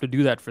doesn't have to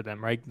do that for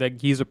them, right? Like,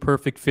 he's a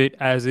perfect fit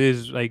as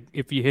is. Like,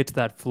 if he hits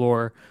that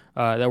floor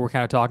that we're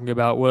kind of talking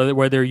about,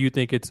 whether you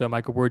think it's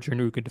Michael Porter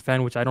Jr. who can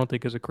defend, which I don't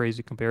think is a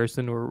crazy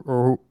comparison,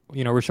 or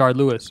Rashard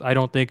Lewis. I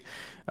don't think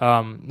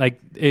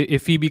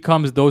if he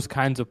becomes those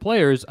kinds of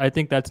players, I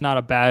think that's not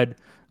a bad.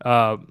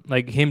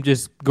 Him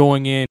just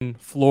going in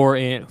floor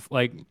in,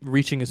 like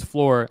reaching his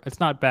floor, it's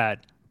not bad.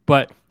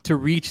 But to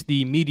reach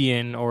the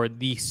median or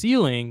the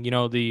ceiling,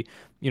 the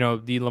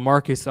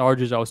LaMarcus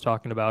Aldridge I was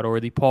talking about, or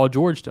the Paul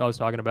George I was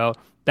talking about,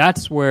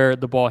 that's where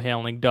the ball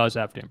handling does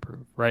have to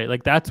improve, right?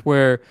 Like, that's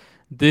where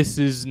this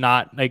is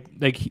not like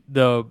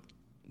the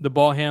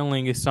ball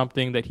handling is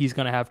something that he's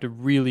going to have to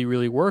really,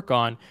 really work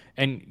on.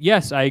 And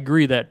yes, I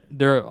agree that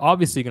they're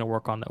obviously going to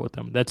work on that with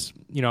him. That's,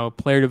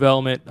 player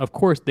development. Of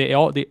course,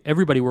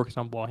 everybody works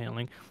on ball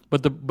handling,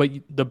 but the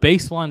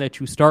baseline that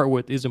you start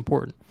with is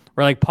important,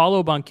 right? Like,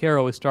 Paolo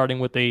Banchero is starting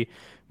with a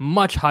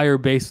much higher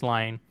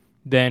baseline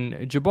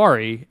than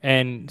Jabari,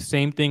 and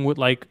same thing with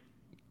like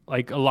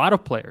a lot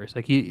of players.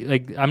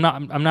 I'm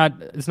not.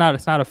 It's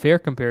not a fair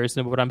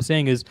comparison. But what I'm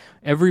saying is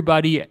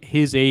everybody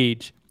his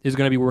age is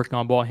going to be working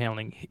on ball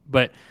handling.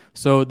 But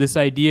so this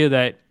idea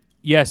that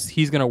yes,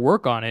 he's going to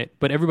work on it,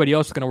 but everybody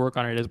else is going to work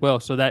on it as well.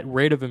 So that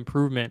rate of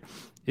improvement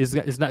is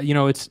not.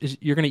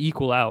 You're going to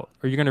equal out,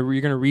 or you're going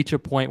to reach a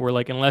point where,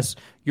 like, unless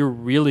you're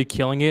really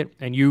killing it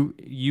and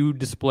you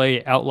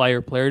display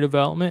outlier player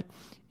development,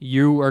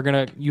 you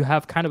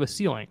have kind of a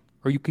ceiling.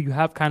 Or you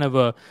have kind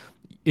of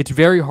it's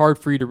very hard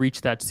for you to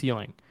reach that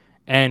ceiling.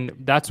 And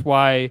that's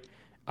why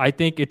I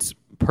think it's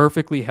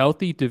perfectly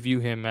healthy to view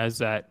him as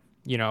that,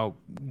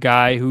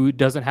 guy who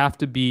doesn't have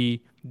to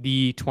be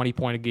the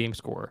 20-point-a-game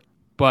scorer.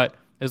 But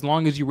as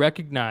long as you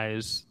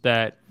recognize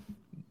that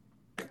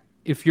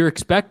if you're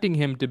expecting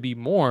him to be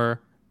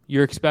more,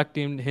 you're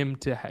expecting him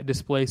to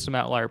display some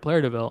outlier player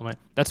development,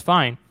 that's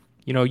fine.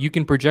 You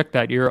can project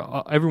that.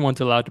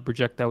 Everyone's allowed to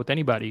project that with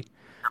anybody.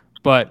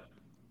 But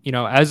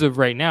as of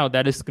right now,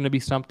 that is going to be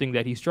something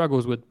that he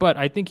struggles with. But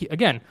I think,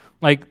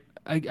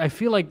 I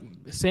feel like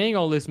saying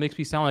all this makes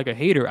me sound like a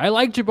hater. I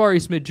like Jabari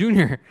Smith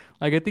Jr.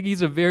 I think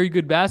he's a very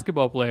good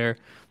basketball player,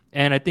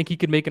 and I think he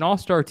could make an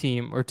all-star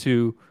team or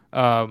two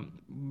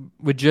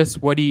with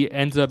just what he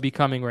ends up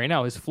becoming right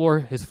now, his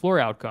floor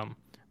outcome.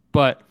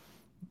 But,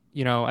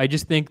 I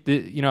just think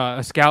that,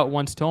 a scout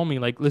once told me,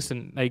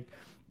 listen,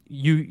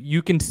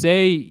 you can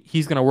say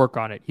he's going to work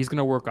on it. He's going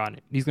to work on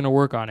it. He's going to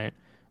work on it.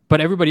 But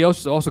everybody else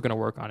is also going to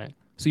work on it.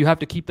 So you have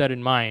to keep that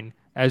in mind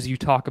as you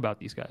talk about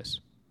these guys.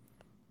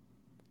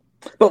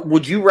 But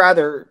would you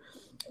rather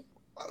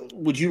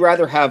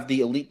have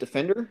the elite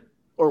defender,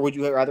 or would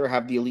you rather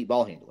have the elite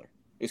ball handler,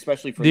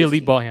 especially for the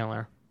elite ball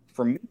handler?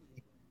 For me,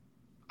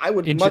 I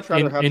would much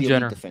rather have the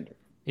elite defender.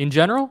 In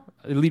general,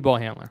 elite ball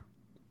handler,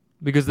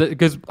 because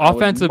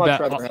offensive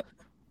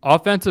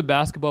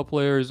basketball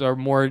players are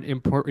more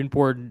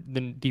important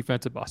than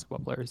defensive basketball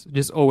players.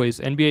 Just always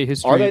NBA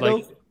history. Are they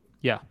though?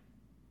 Yeah.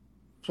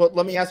 So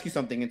let me ask you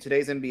something. In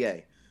today's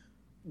NBA,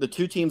 the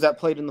two teams that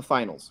played in the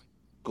finals,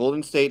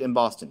 Golden State and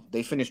Boston,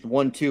 they finished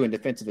 1-2 in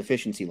defensive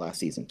efficiency last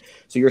season.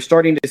 So you're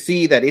starting to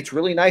see that it's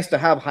really nice to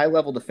have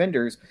high-level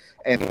defenders,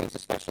 and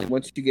especially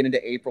once you get into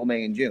April,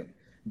 May, and June.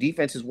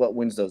 Defense is what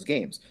wins those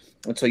games.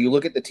 And so you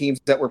look at the teams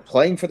that were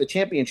playing for the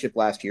championship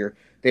last year,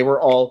 they were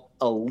all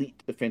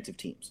elite defensive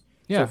teams.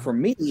 Yeah. So for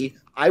me,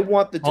 I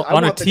want the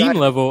on a team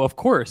level, of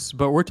course,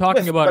 but we're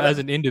talking about as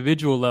an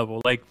individual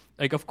level. Like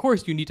of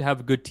course, you need to have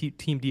a good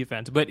team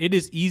defense, but it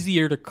is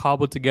easier to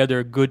cobble together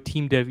a good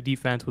team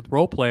defense with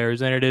role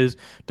players than it is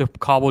to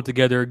cobble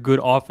together a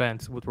good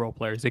offense with role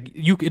players.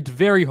 It's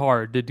very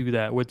hard to do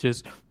that with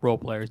just role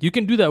players. You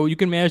can do that. You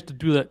can manage to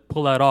do that,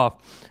 pull that off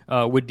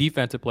with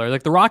defensive players.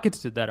 Like the Rockets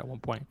did that at one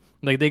point.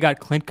 Like they got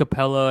Clint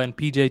Capella and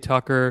PJ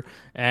Tucker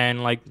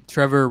and like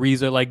Trevor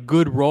Ariza, like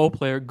good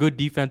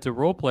defensive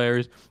role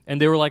players, and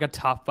they were like a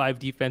top 5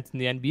 defense in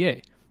the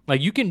NBA.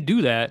 Like you can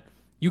do that.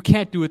 You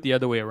can't do it the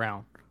other way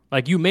around.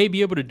 Like you may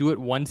be able to do it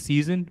one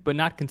season, but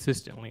not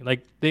consistently.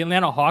 Like the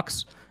Atlanta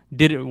Hawks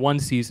did it one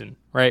season,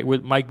 right,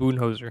 with Mike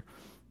Budenholzer,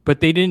 but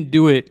they didn't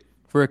do it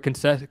for a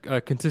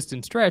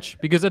consistent stretch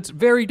because that's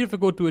very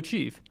difficult to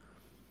achieve.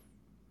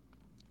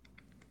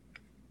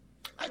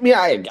 I mean,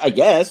 I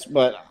guess,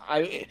 but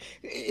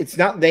it's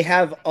not. They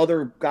have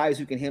other guys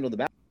who can handle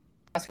the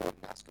basketball.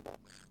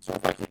 So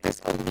if I get this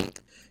elite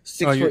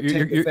 6'10"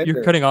 defender,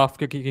 you're cutting off.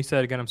 Can you say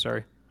that again? I'm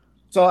sorry.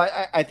 So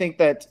I think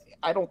that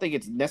I don't think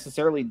it's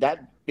necessarily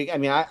that big. I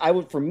mean, I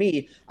would, for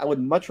me, I would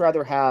much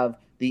rather have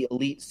the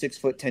elite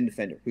 6'10"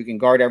 defender who can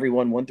guard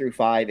everyone 1 through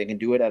 5 and can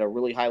do it at a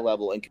really high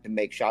level and can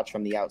make shots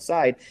from the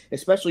outside,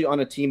 especially on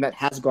a team that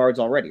has guards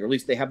already, or at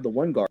least they have the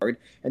one guard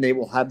and they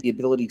will have the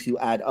ability to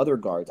add other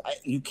guards.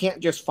 You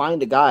can't just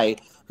find a guy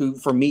who,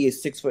 for me,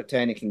 is 6'10"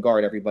 and can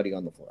guard everybody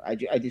on the floor. I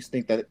just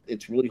think that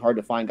it's really hard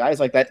to find guys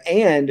like that,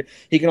 and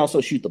he can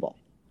also shoot the ball.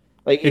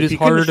 Like it is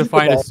harder to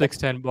find a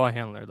 6'10" ball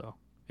handler, though.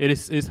 It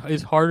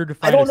is harder to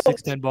find a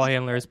 6'10" ball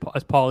handler as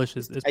polished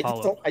as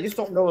Paolo. I just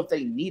don't know if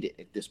they need it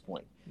at this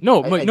point.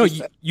 No,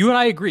 you and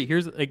I agree.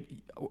 Here's like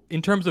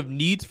in terms of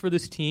needs for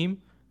this team,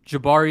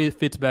 Jabari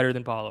fits better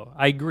than Paolo.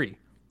 I agree.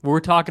 We're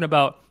talking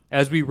about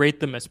as we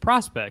rate them as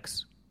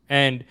prospects,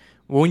 and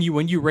when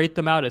you rate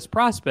them out as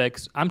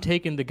prospects, I'm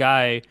taking the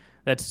guy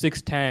that's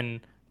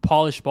 6'10",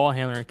 polished ball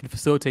handler and can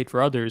facilitate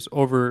for others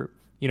over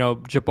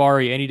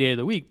Jabari any day of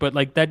the week. But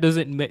like that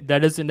doesn't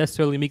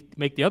necessarily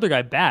make the other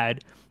guy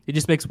bad. It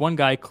just makes one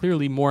guy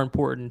clearly more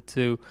important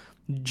to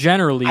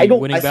generally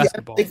winning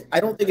basketball.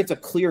 I don't think it's a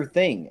clear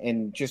thing.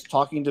 And just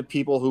talking to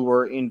people who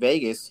were in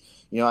Vegas,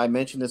 I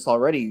mentioned this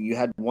already. You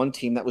had one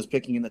team that was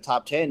picking in the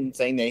top 10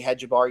 saying they had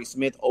Jabari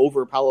Smith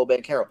over Paolo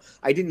Banchero.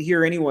 I didn't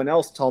hear anyone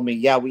else tell me,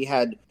 yeah, we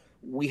had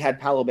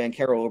Paolo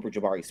Banchero over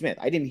Jabari Smith.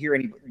 I didn't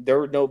hear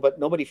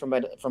nobody from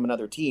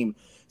another team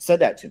said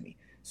that to me.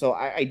 So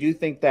I do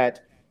think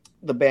that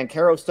the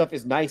Banchero stuff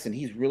is nice and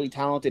he's really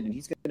talented and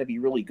he's going to be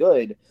really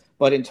good.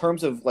 But in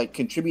terms of like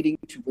contributing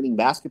to winning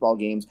basketball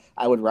games,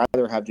 I would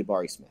rather have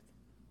Jabari Smith.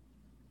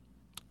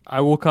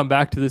 I will come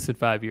back to this in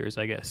 5 years,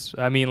 I guess.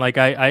 I mean, like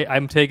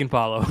I'm taking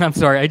Paolo. I'm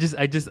sorry. I just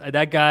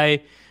that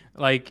guy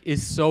like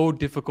is so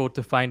difficult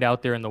to find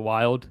out there in the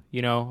wild.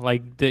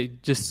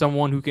 Just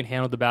someone who can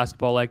handle the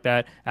basketball like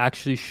that,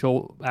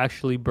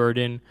 actually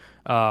burden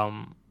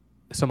some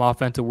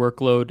offensive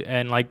workload,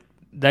 and like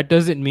that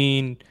doesn't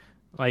mean.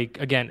 Like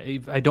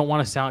again, I don't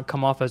want to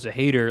come off as a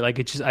hater. Like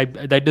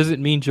that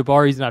doesn't mean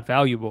Jabari's not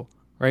valuable,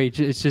 right?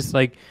 It's just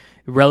like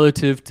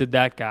relative to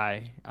that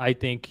guy, I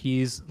think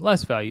he's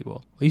less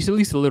valuable, at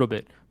least a little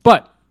bit.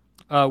 But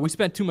we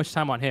spent too much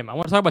time on him. I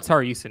want to talk about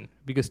Tari Eason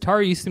because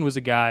Tari Eason was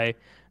a guy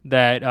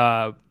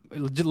that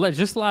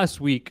just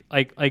last week,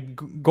 like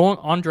going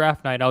on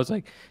draft night, I was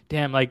like,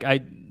 damn,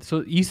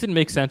 so Eason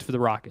makes sense for the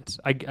Rockets.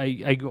 I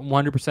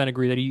 100%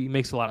 agree that he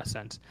makes a lot of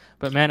sense.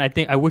 But man,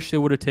 I wish they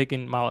would have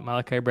taken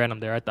Malachi Branham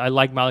there. I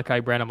like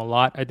Malachi Branham a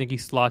lot. I think he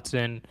slots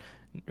in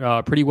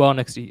pretty well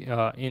next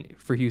to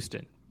for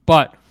Houston.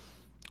 But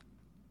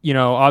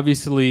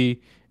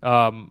obviously,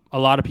 a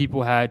lot of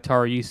people had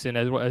Tari Eason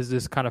as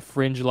this kind of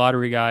fringe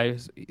lottery guy.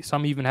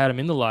 Some even had him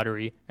in the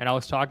lottery. And I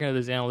was talking to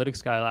this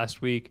analytics guy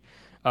last week.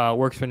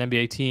 Works for an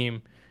NBA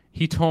team.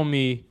 He told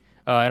me,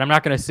 and I'm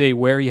not going to say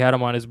where he had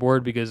him on his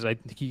board because I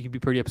think he'd be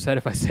pretty upset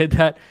if I said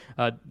that.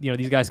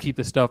 These guys keep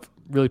this stuff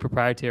really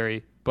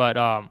proprietary.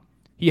 But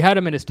he had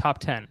him in his top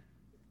 10.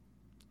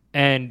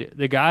 And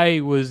the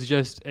guy was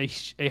just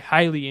a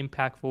highly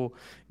impactful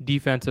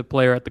defensive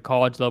player at the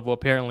college level,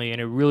 apparently, and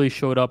it really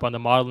showed up on the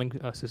modeling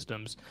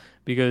systems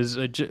because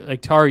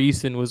like Tari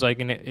Eason was like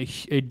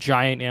a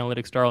giant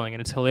analytics darling,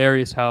 and it's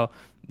hilarious how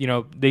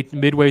they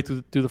midway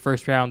through the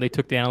first round they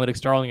took the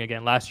analytics darling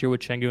again last year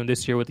with Şengün and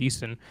this year with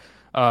Eason.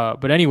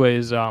 But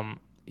anyways,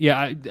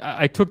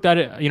 I took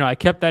that I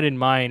kept that in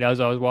mind as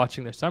I was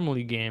watching the summer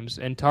league games,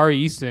 and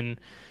Tari Eason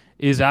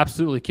is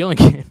absolutely killing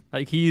it.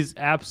 Like he's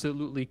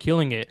absolutely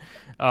killing it.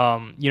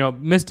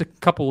 Missed a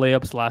couple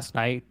layups last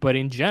night, but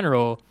in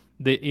general,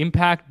 the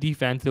impact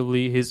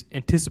defensively, his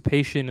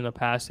anticipation in the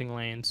passing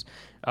lanes,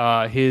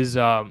 his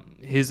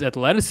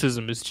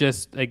athleticism is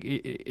just like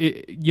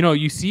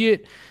you see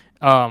it.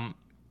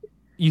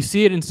 You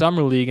see it in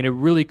summer league, and it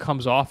really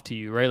comes off to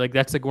you, right? Like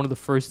that's like one of the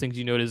first things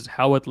you notice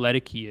how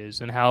athletic he is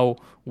and how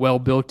well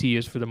built he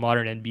is for the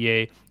modern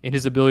NBA, and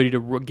his ability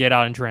to get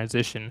out in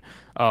transition,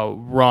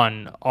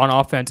 run on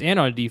offense and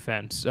on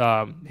defense.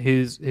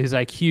 His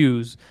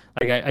IQs,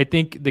 like I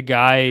think the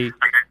guy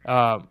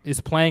is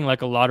playing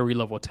like a lottery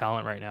level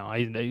talent right now.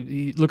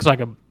 He looks like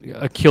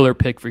a killer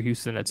pick for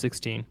Houston at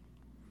 16.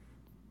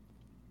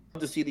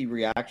 To see the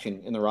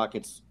reaction in the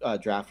Rockets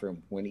draft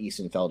room when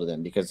Eason fell to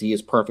them because he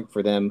is perfect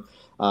for them.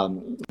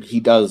 He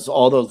does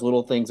all those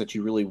little things that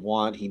you really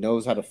want. He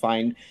knows how to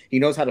find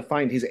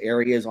his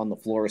areas on the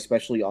floor,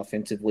 especially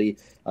offensively.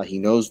 He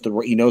knows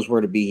where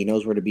to be. He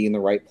knows where to be in the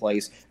right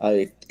place.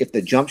 If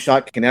the jump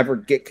shot can ever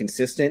get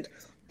consistent,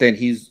 then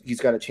he's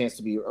got a chance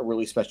to be a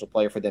really special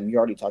player for them. You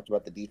already talked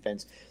about the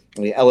defense.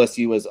 I mean,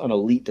 LSU was an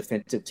elite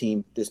defensive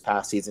team this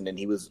past season, and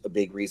he was a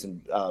big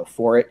reason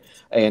for it.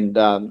 And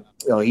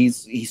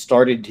he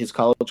started his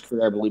college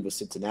career, I believe, with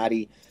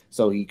Cincinnati.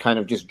 So he kind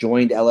of just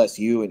joined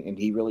LSU, and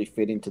he really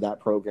fit into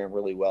that program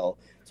really well.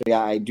 So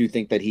yeah, I do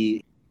think that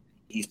he's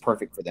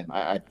perfect for them.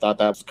 I thought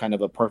that was kind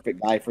of a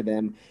perfect guy for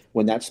them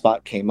when that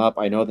spot came up.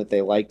 I know that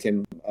they liked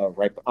him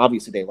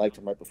obviously they liked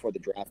him right before the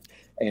draft,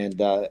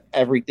 and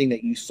everything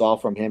that you saw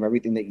from him,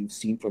 everything that you've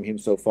seen from him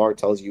so far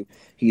tells you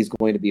he's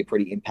going to be a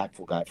pretty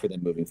impactful guy for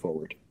them moving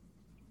forward.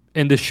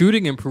 And the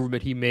shooting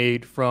improvement he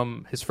made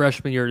from his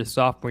freshman year to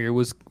sophomore year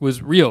was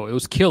real. It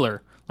was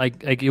killer.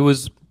 Like it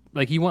was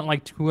like he went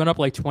up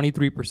like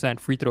 23%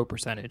 free throw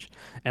percentage,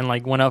 and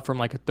like went up from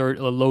like a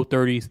low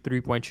 30s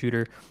 3-point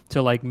shooter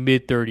to like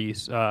mid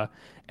 30s.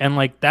 And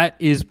like that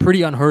is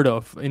pretty unheard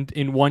of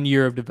in 1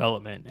 year of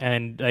development.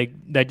 And like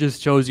that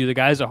just shows you the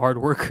guy's a hard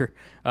worker.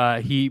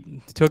 He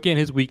took in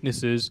his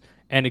weaknesses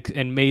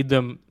and made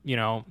them,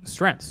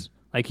 strengths.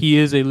 Like he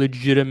is a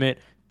legitimate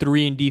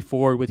 3-and-D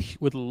forward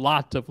with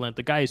lots of length.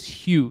 The guy is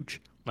huge,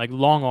 like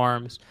long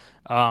arms,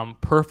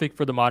 perfect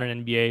for the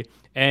modern NBA.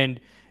 And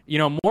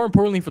more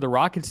importantly for the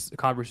Rockets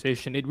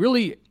conversation, it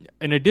really,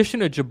 in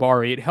addition to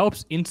Jabari, it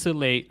helps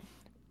insulate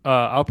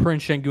Alperen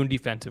Şengün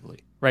defensively,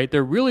 right?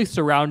 They're really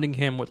surrounding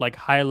him with like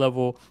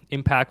high-level,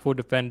 impactful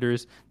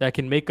defenders that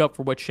can make up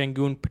for what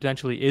Şengün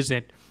potentially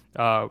isn't,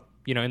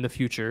 in the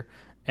future.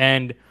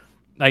 And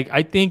like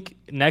I think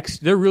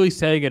next, they're really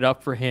setting it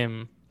up for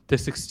him to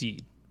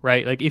succeed,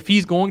 right? Like if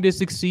he's going to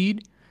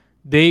succeed,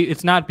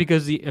 it's not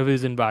because of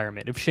his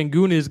environment. If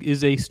Şengün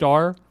is a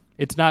star,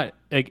 it's not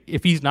like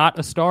if he's not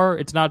a star,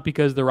 it's not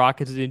because the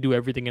Rockets didn't do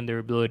everything in their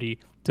ability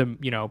to,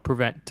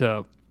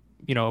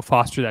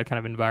 foster that kind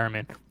of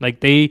environment. Like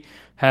they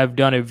have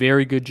done a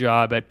very good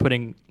job at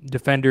putting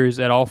defenders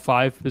at all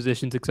 5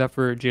 positions except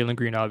for Jalen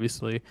Green,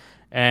 obviously.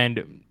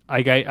 And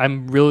I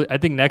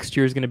think next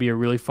year is going to be a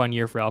really fun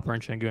year for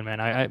Alperen Şengün,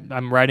 man.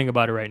 I'm writing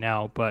about it right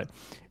now, but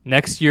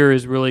next year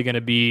is really going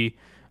to be,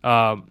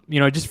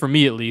 just for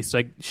me at least,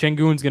 like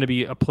Şengün's going to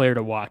be a player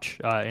to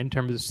watch in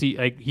terms of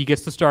he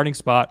gets the starting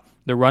spot.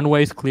 The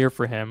runway is clear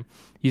for him.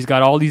 He's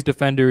got all these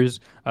defenders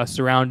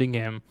surrounding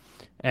him,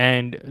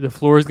 and the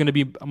floor is going to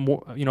be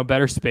more,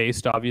 better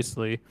spaced.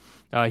 Obviously,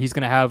 he's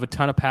going to have a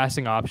ton of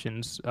passing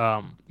options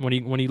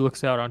when he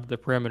looks out onto the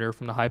perimeter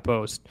from the high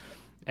post,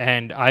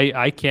 and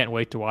I can't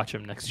wait to watch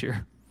him next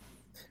year.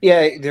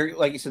 Yeah, they're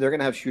like you said, they're going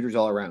to have shooters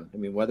all around. I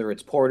mean, whether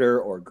it's Porter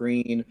or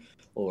Green,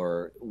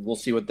 or we'll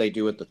see what they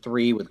do at the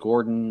 3 with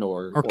Gordon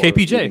or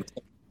KPJ.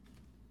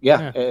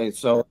 Yeah. There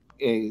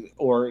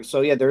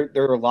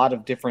are a lot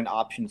of different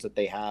options that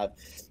they have.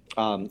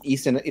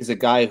 Eason is a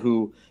guy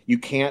who you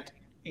can't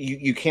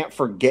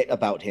forget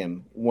about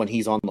him when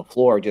he's on the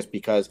floor, just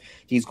because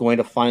he's going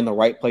to find the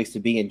right place to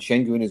be, and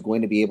Şengün is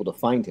going to be able to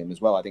find him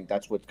as well. I think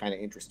that's what's kind of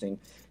interesting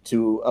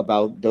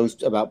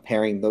about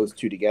pairing those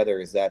two together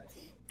is that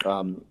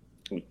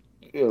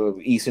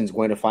Eason's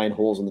going to find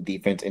holes in the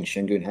defense, and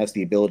Şengün has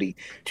the ability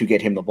to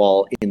get him the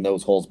ball in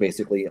those holes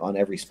basically on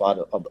every spot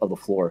of the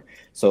floor.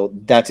 So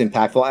that's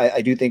impactful.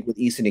 I do think with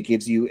Eason, it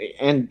gives you,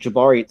 and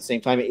Jabari at the same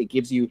time, it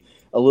gives you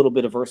a little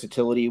bit of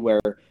versatility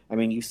where, I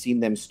mean, you've seen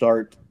them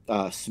start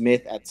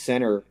Smith at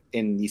center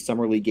in these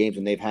summer league games,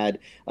 and they've had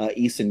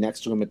Eason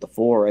next to him at the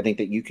 4. I think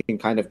that you can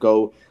kind of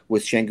go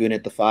with Şengün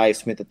at the 5,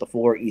 Smith at the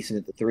 4, Eason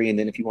at the 3, and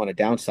then if you want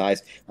to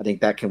downsize, I think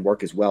that can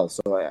work as well.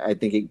 So I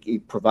think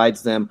it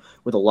provides them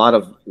with a lot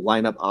of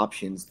lineup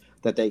options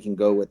that they can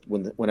go with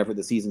whenever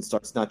the season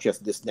starts, not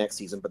just this next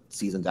season, but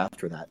seasons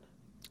after that.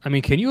 I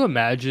mean, can you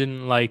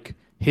imagine like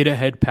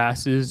hit-ahead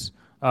passes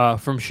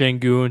from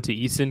Şengün to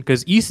Eason?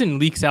 Because Eason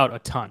leaks out a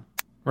ton.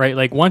 Right,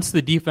 like once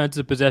the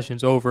defensive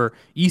possession's over,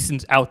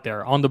 Eason's out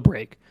there on the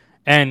break.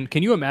 And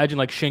can you imagine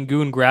like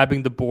Şengün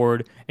grabbing the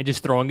board and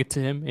just throwing it to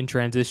him in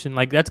transition?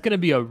 Like that's going to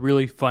be a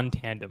really fun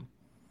tandem.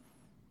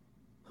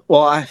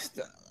 Well,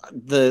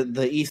 the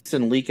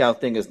Eason leak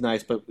out thing is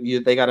nice, but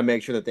they got to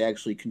make sure that they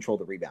actually control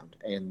the rebound,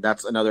 and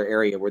that's another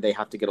area where they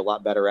have to get a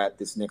lot better at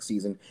this next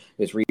season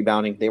is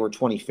rebounding. They were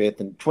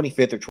 25th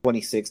or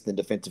 26th in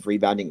defensive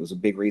rebounding. It was a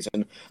big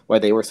reason why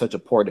they were such a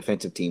poor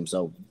defensive team.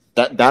 So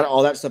that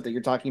all that stuff that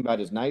you're talking about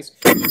is nice.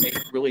 They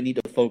really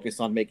need to focus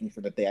on making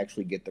sure that they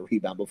actually get the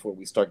rebound before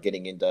we start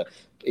getting into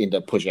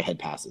push ahead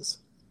passes.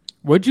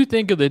 What'd you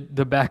think of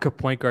the backup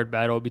point guard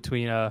battle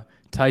between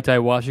Ty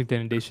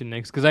Washington and Daishen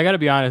Nix? Because I got to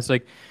be honest,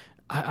 like.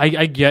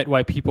 I get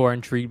why people are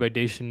intrigued by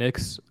Daishen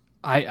Nix.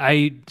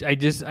 I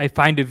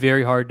find it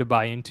very hard to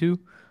buy into.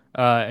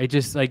 I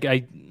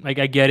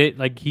get it.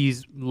 Like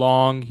he's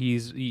long,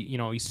 he's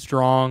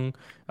strong.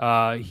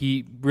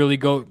 He really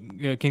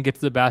can get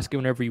to the basket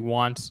whenever he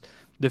wants.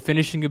 The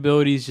finishing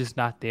ability is just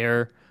not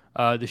there.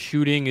 The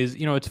shooting is,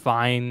 it's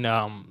fine.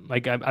 I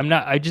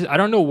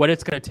don't know what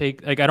it's gonna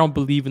take. Like I don't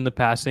believe in the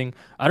passing.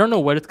 I don't know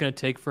what it's gonna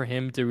take for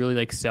him to really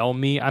like sell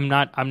me. I'm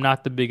not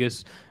the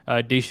biggest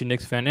Daishen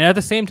Nix fan, and at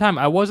the same time,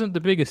 I wasn't the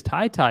biggest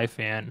Ty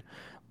fan.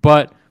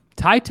 But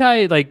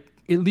Ty, like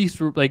at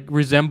least like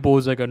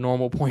resembles like a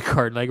normal point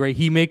guard. Like, right,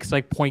 he makes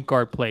like point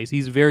guard plays.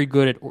 He's very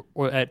good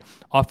at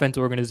offense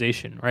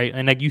organization, right?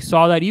 And like you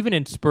saw that even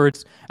in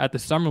spurts at the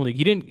summer league.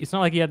 He didn't. It's not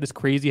like he had this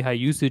crazy high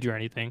usage or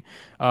anything.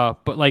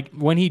 But like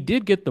when he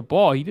did get the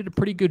ball, he did a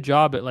pretty good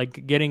job at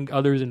like getting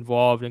others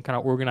involved and kind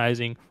of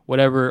organizing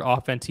whatever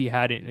offense he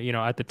had,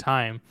 at the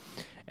time.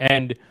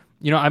 And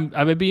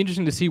I would be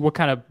interesting to see what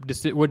kind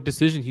of what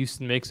decision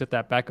Houston makes at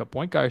that backup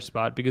point guard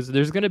spot, because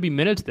there's going to be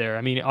minutes there.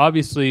 I mean,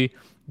 obviously,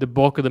 the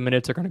bulk of the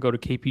minutes are going to go to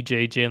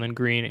KPJ, Jalen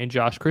Green, and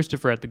Josh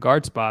Christopher at the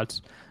guard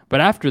spots.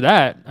 But after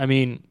that, I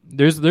mean,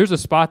 there's a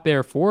spot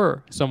there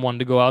for someone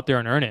to go out there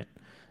and earn it.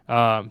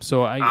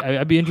 So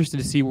I'd be interested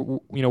to see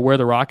where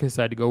the Rockets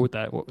decide to go with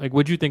that. Like,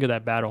 what'd you think of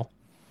that battle?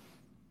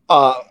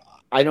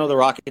 I know the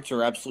Rockets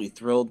are absolutely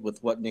thrilled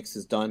with what Nix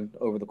has done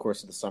over the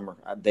course of the summer.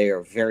 They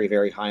are very,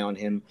 very high on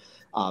him.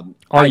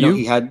 Are you?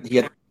 He had.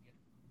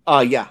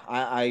 Yeah,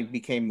 I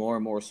became more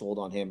and more sold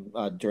on him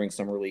during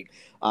Summer League.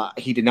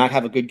 He did not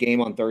have a good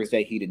game on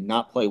Thursday. He did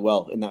not play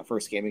well in that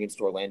first game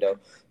against Orlando.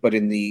 But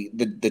in the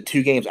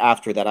 2 games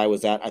after that I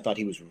was at, I thought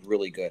he was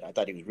really good. I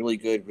thought he was really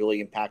good,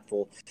 really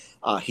impactful.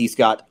 He's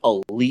got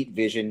elite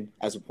vision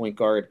as a point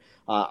guard.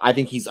 I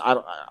think he's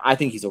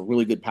a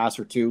really good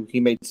passer too. He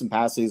made some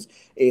passes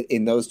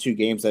in those 2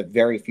 games that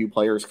very few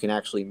players can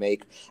actually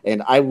make.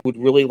 And I would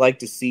really like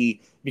to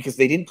see, because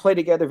they didn't play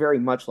together very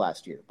much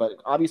last year, but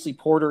obviously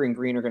Porter and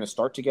Green are going to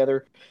start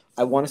together.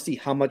 I want to see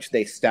how much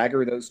they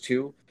stagger those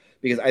 2,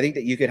 because I think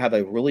that you could have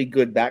a really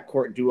good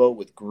backcourt duo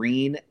with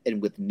Green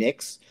and with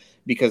Nix,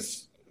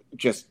 because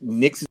just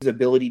Nix's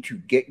ability to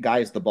get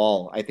guys the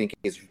ball, I think,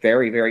 is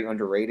very, very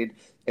underrated.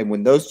 And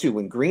when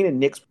Green and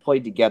Nix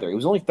played together, it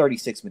was only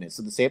 36 minutes,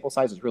 so the sample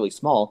size is really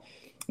small,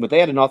 but they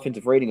had an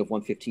offensive rating of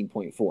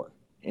 115.4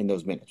 in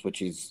those minutes,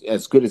 which is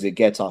as good as it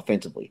gets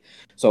offensively.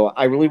 So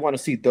I really want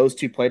to see those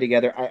 2 play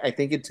together. I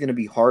think it's going to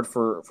be hard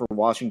for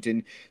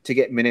Washington to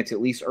get minutes,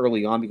 at least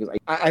early on, because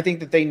I think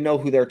that they know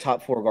who their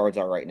top 4 guards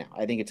are right now.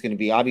 I think it's going to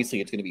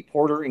be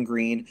Porter and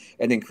Green,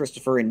 and then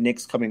Christopher and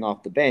Nix coming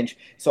off the bench.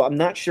 So I'm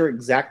not sure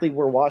exactly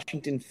where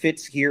Washington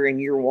fits here in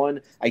year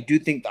 1. I do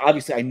think,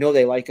 obviously, I know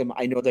they like him.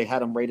 I know they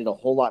had him rated a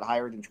whole lot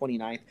higher than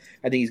 29th.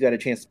 I think he's got a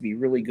chance to be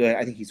really good.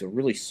 I think he's a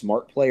really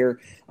smart player.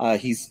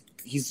 He's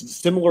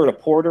similar to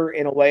Porter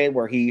in a way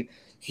where he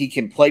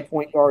can play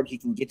point guard, he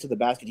can get to the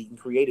basket, he can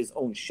create his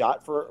own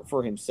shot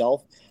for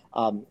himself.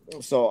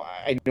 So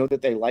I know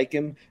that they like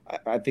him.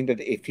 I think that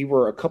if he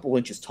were a couple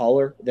inches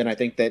taller, then I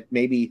think that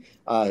maybe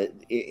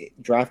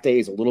draft day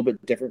is a little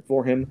bit different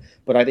for him.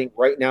 But I think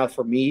right now,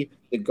 for me,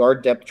 the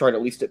guard depth chart,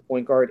 at least at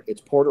point guard,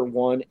 it's Porter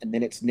 1, and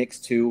then it's Nix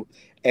 2.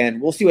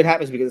 And we'll see what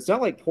happens, because it's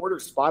not like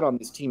Porter's spot on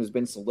this team has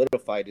been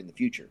solidified in the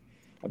future.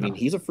 I mean,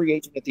 he's a free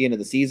agent at the end of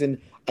the season.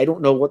 I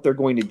don't know what they're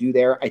going to do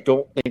there. I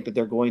don't think that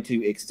they're going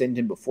to extend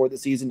him before the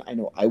season. I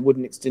know I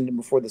wouldn't extend him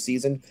before the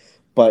season.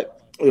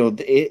 But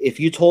if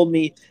you told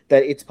me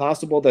that it's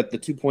possible that the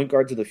 2 point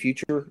guards of the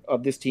future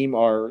of this team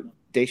are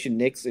Daishen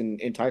Nix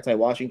and Ty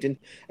Washington,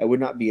 I would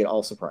not be at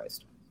all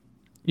surprised.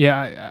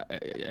 Yeah,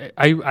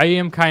 I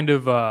am kind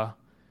of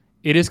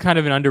it is kind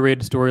of an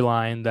underrated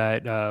storyline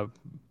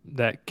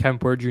that Kevin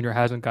Porter Jr.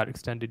 hasn't got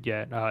extended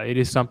yet. It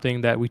is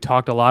something that we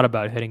talked a lot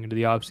about heading into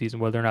the offseason,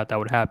 whether or not that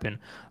would happen,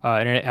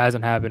 and it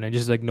hasn't happened. And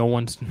just like no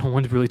one's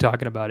really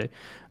talking about it.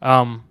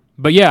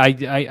 But yeah,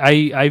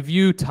 I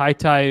view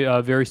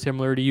Ty very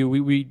similar to you.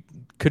 We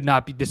could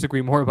not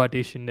disagree more about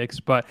Daishen Nix,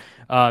 but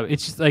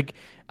it's just like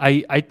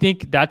I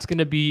think that's going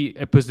to be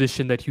a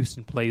position that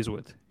Houston plays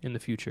with in the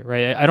future,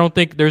 right? I don't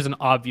think there's an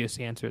obvious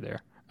answer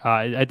there.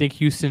 I think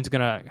Houston's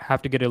going to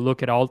have to get a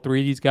look at all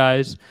 3 of these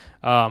guys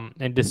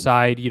and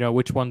decide,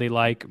 which one they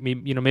like.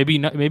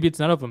 Maybe it's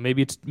none of them.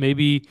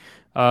 Maybe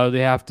they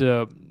have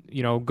to,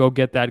 go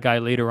get that guy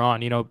later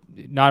on.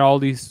 Not all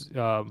these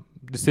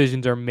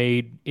decisions are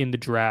made in the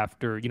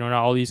draft, or not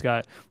all these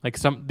guys. Like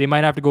they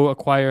might have to go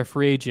acquire a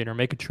free agent or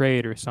make a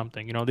trade or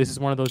something. This is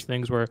one of those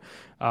things where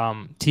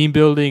team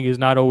building is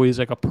not always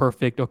like a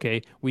perfect.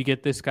 Okay, we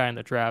get this guy in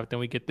the draft, then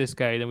we get this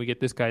guy, then we get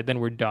this guy, then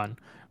we're done.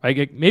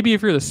 Like maybe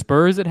if you're the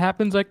Spurs, it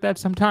happens like that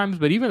sometimes.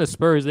 But even the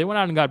Spurs, they went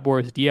out and got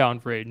Boris Diaw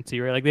in free agency,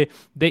 right? Like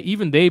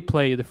they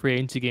play the free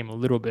agency game a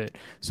little bit.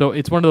 So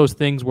it's one of those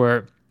things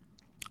where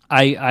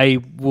I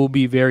will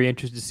be very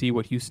interested to see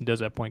what Houston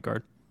does at point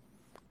guard.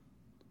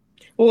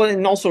 Well,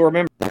 and also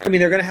remember, I mean,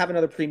 they're going to have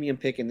another premium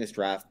pick in this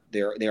draft.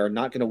 They are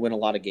not going to win a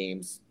lot of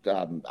games.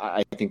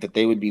 I think that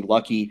they would be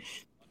lucky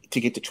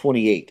to get to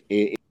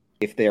 28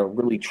 if they are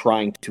really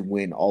trying to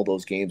win all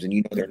those games,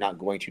 and they're not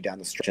going to down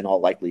the stretch in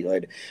all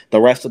likelihood. The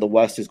rest of the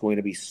West is going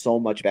to be so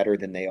much better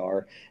than they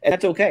are, and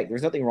that's okay.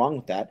 There's nothing wrong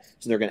with that.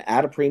 So they're going to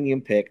add a premium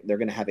pick. They're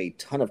going to have a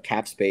ton of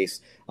cap space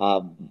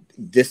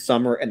this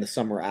summer and the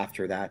summer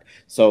after that.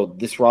 So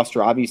this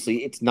roster,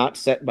 obviously, it's not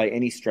set by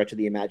any stretch of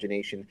the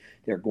imagination.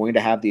 They're going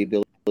to have the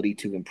ability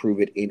to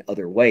improve it in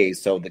other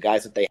ways. So the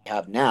guys that they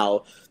have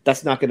now,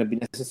 that's not going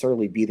to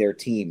necessarily be their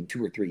team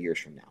 2 or 3 years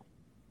from now.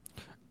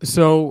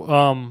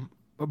 So,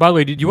 by the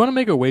way, did you want to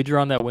make a wager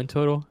on that win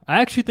total?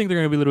 I actually think they're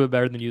going to be a little bit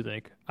better than you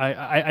think.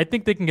 I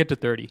think they can get to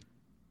 30.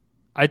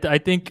 I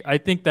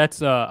think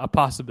that's a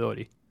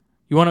possibility.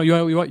 You want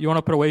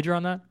to put a wager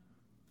on that?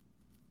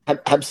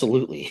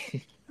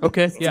 Absolutely.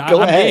 Okay, yeah,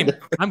 Go I'm game.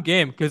 ahead. I'm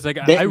game because like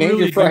I Name your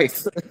really do.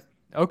 price.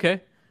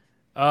 Okay.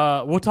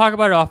 We'll talk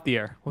about it off the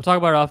air. We'll talk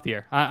about it off the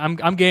air.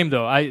 I'm game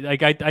though. I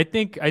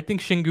think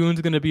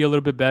Şengün's gonna be a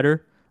little bit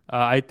better.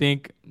 I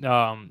think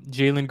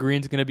Jalen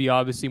Green's gonna be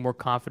obviously more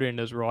confident in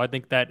his role. I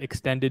think that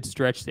extended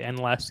stretch to end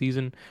last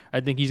season.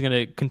 I think he's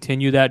gonna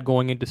continue that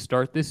going into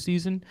start this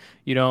season.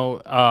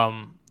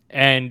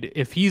 And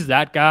if he's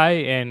that guy,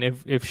 and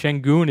if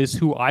Şengün is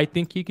who I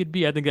think he could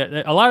be, I think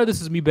that a lot of this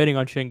is me betting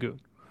on Şengün,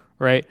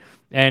 right?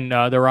 And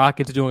the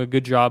Rockets are doing a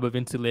good job of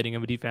insulating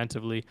him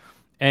defensively.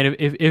 And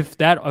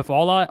if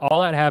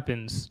all that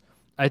happens,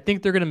 I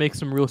think they're gonna make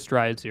some real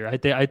strides here.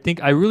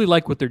 I really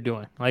like what they're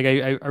doing. Like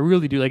I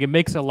really do. Like it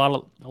makes a lot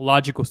of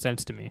logical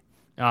sense to me.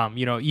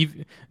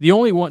 The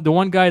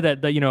one guy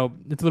that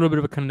it's a little bit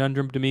of a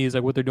conundrum to me is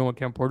like what they're doing with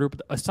Cam Porter.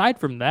 But aside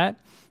from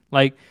that,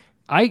 like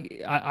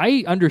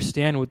I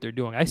understand what they're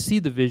doing. I see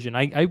the vision.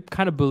 I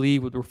kind of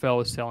believe what Rafael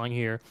is selling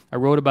here. I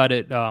wrote about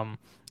it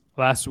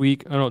last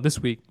week. Oh no, this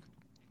week.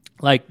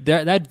 Like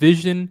that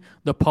vision,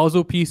 the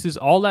puzzle pieces,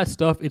 all that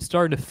stuff, it's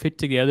starting to fit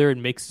together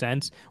and make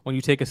sense when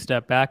you take a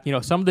step back.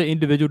 Some of the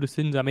individual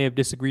decisions I may have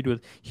disagreed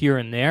with here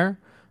and there,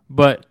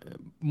 but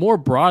more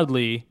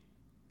broadly,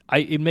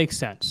 it makes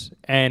sense.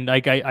 And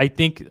like I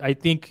think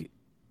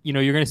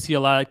you're going to see a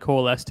lot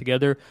coalesce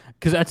together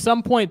because at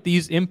some point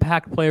these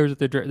impact players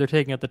that they're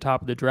taking at the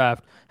top of the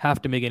draft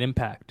have to make an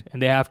impact, and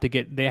they have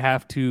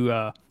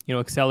to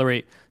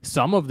accelerate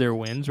some of their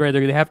wins. Right,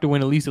 they have to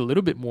win at least a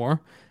little bit more.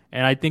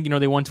 And I think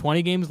they won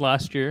 20 games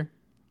last year.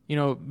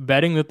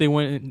 Betting that they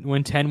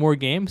win 10 more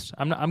games,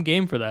 I'm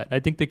game for that. I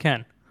think they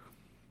can.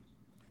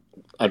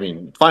 I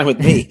mean, fine with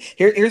me.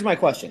 Here's my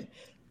question.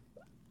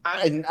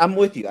 I'm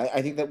with you.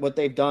 I think that what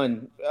they've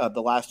done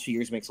the last 2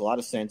 years makes a lot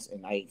of sense,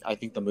 and I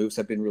think the moves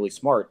have been really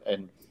smart.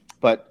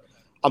 But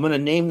I'm going to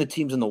name the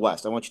teams in the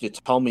West. I want you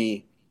to tell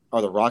me,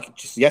 are the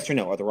Rockets, just yes or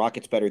no, are the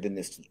Rockets better than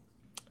this team?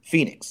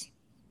 Phoenix.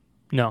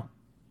 No.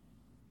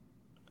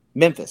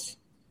 Memphis.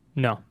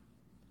 No.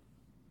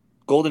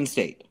 Golden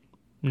State.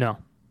 No.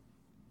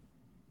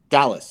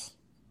 Dallas.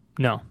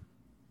 No.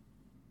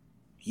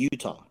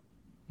 Utah.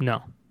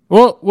 No.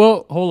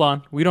 Well, hold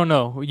on. We don't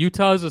know.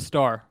 Utah is a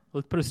star.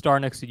 Let's put a star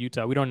next to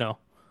Utah. We don't know.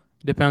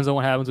 It depends on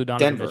what happens with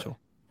Donovan Denver. Mitchell.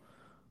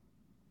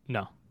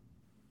 No.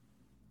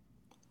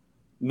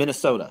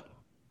 Minnesota.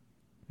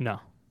 No.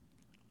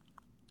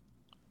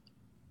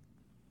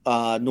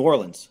 New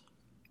Orleans.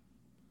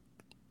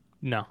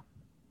 No.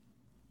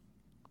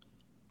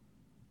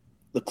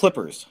 The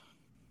Clippers.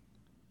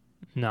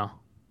 No.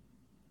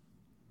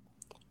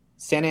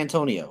 San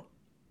Antonio.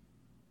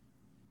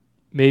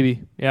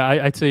 Maybe. Yeah,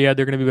 I'd say they're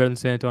going to be better than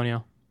San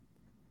Antonio.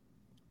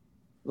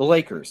 The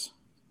Lakers.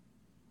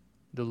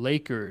 The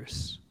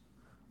Lakers.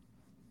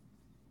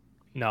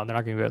 No, they're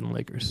not going to be better than the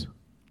Lakers.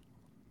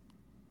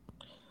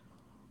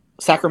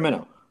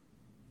 Sacramento.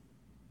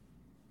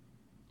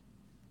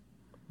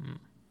 I'm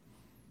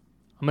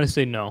going to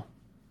say no.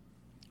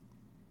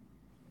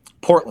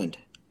 Portland.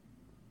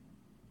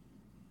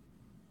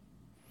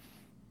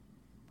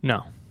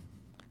 No.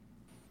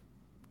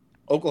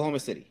 Oklahoma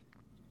City.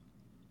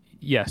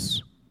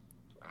 Yes.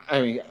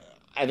 I mean,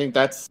 I think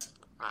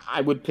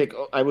I would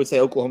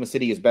say Oklahoma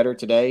City is better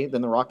today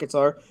than the Rockets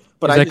are.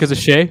 But is that because of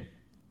Shea?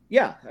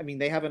 Yeah. I mean,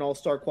 they have an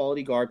all-star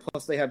quality guard.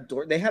 Plus, they have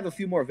a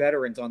few more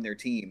veterans on their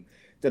team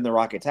than the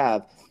Rockets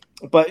have.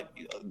 But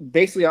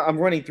basically, I'm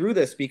running through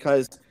this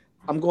because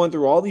I'm going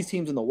through all these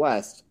teams in the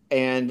West,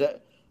 and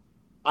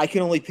I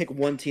can only pick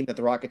one team that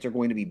the Rockets are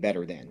going to be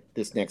better than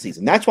this next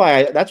season. That's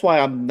why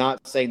I'm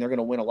not saying they're going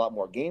to win a lot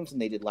more games than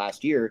they did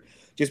last year,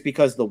 just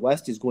because the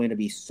West is going to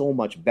be so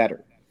much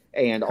better.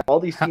 And all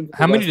these teams.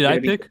 How many did I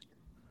pick?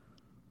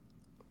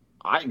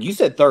 You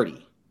said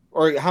 30.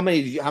 Or how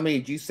many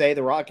did you say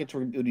the Rockets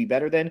would be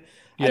better than?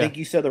 Yeah. I think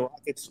you said the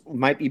Rockets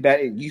might be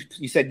better.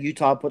 You said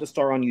Utah. Put a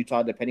star on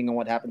Utah, depending on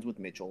what happens with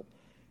Mitchell.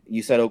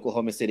 You said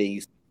Oklahoma City.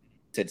 You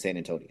said San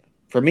Antonio.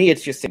 For me,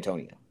 it's just San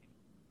Antonio.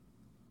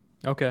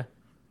 Okay.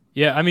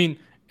 Yeah, I mean,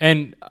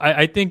 and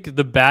I think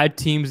the bad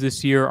teams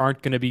this year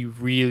aren't going to be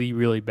really,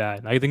 really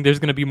bad. I think there's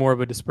going to be more of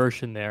a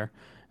dispersion there.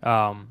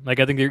 I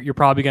think you're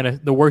probably going to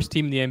 – the worst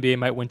team in the NBA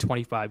might win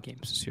 25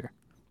 games this year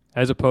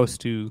as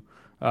opposed to,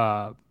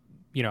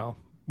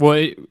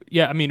 really,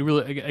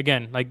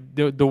 again, like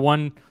the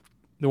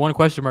one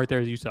question mark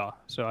there is Utah.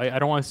 So I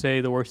don't want to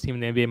say the worst team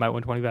in the NBA might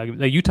win 25 games.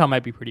 Like, Utah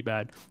might be pretty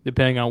bad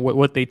depending on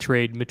what they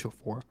trade Mitchell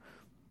for.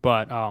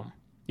 But,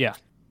 yeah.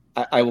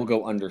 I will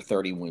go under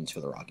 30 wins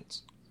for the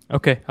Rockets.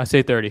 Okay, I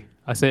say 30.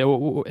 I say, and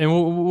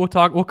we'll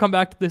talk. We'll come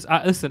back to this.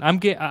 Listen,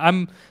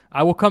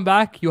 I will come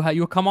back.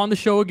 You'll come on the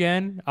show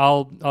again.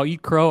 I'll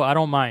eat crow. I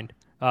don't mind.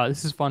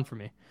 This is fun for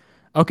me.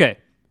 Okay,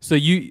 so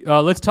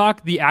let's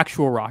talk the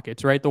actual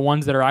Rockets, right? The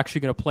ones that are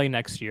actually going to play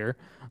next year.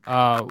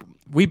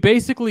 We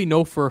basically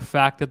know for a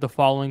fact that the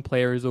following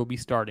players will be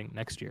starting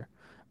next year: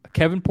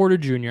 Kevin Porter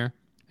Jr.,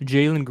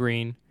 Jalen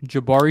Green,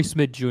 Jabari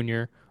Smith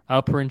Jr.,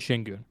 Alperen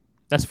Şengün.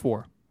 That's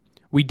 4.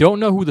 We don't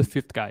know who the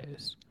fifth guy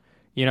is.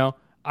 You know,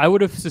 I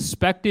would have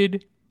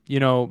suspected,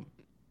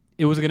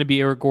 it was going to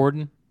be Eric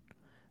Gordon,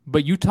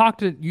 but you talked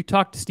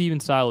to Steven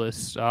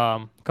Silas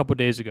a couple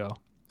days ago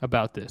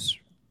about this,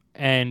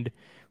 and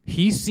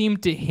he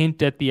seemed to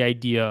hint at the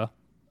idea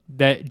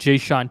that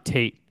Jayshawn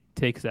Tate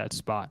takes that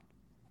spot.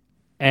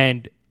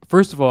 And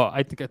first of all,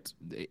 I think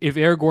if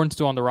Eric Gordon's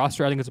still on the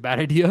roster, I think it's a bad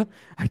idea.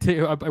 I'd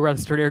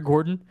rather start Eric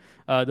Gordon.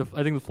 I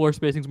think the floor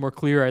spacing is more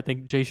clear. I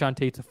think Jayshawn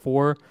Tate's a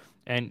 4,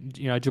 and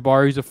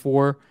Jabari's a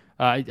 4.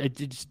 It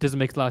just doesn't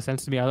make a lot of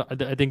sense to me.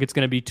 I think it's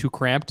going to be too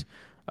cramped.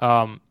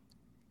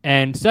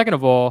 And second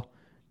of all,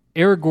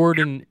 Eric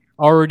Gordon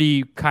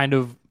already kind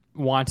of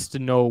wants to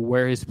know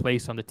where his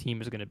place on the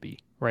team is going to be,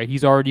 right?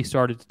 He's already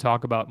started to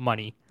talk about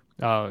money.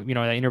 That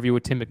interview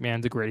with Tim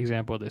McMahon's a great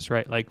example of this,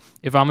 right? Like,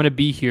 if I'm going to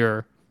be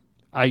here,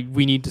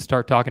 we need to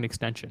start talking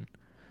extension.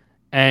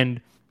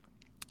 And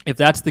if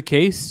that's the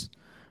case,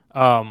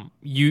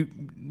 you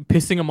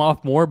pissing him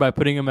off more by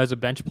putting him as a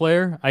bench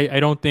player, I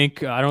don't think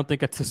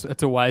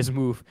that's a wise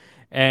move.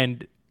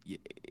 And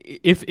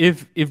if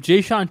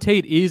Jayshawn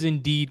Tate is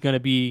indeed going to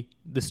be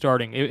the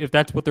starting, if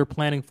that's what they're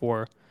planning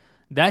for,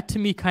 that to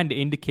me kind of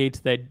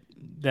indicates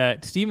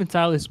that Steven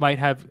Silas might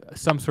have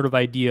some sort of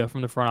idea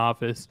from the front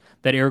office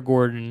that Eric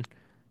Gordon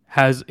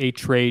has a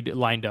trade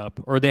lined up,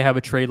 or they have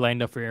a trade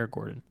lined up for Eric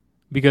Gordon.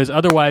 Because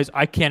otherwise,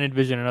 I can't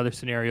envision another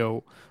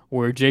scenario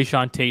where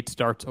Jayshawn Tate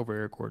starts over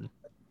Eric Gordon.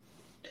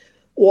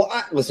 Well,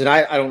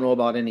 I don't know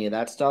about any of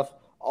that stuff.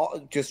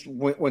 Just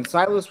when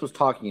Silas was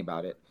talking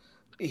about it,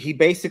 he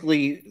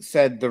basically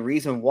said the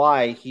reason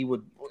why he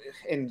would,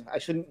 and I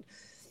shouldn't,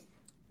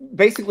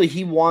 basically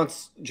he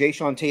wants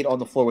Jayshawn Tate on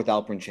the floor with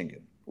Alperen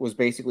Sengun, was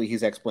basically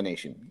his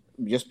explanation.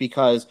 Just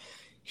because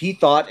he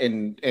thought,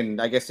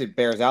 and I guess it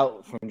bears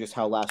out from just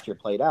how last year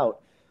played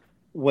out,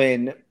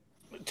 when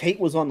Tate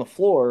was on the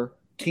floor,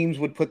 teams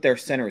would put their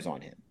centers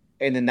on him.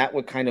 And then that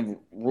would kind of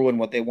ruin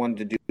what they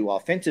wanted to do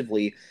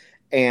offensively.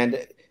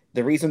 And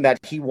the reason that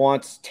he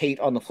wants Tate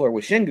on the floor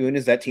with Sengun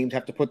is that teams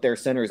have to put their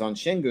centers on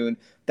Sengun.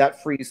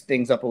 That frees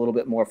things up a little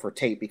bit more for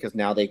Tate because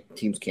now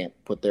teams can't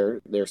put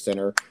their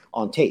center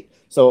on Tate.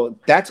 So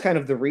that's kind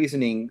of the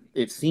reasoning,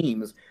 it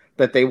seems,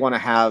 that they want to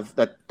have,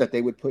 that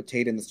they would put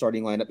Tate in the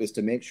starting lineup, is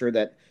to make sure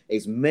that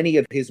as many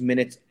of his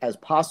minutes as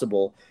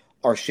possible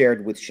are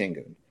shared with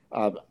Sengun.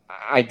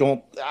 I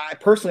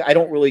personally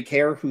don't really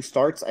care who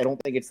starts. I don't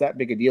think it's that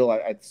big a deal.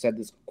 I've said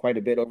this quite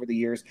a bit over the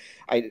years.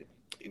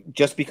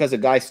 Just because a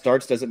guy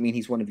starts doesn't mean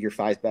he's one of your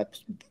five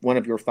best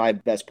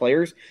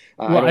players.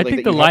 I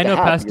think the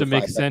lineup has to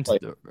make sense,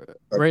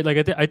 right?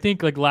 Like I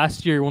think like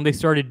last year when they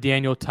started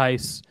Daniel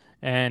Tice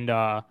and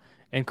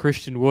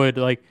Christian Wood,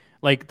 like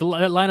the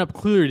lineup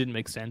clearly didn't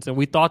make sense, and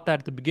we thought that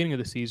at the beginning of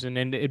the season,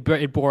 and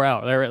it bore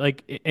out. Right?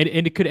 Like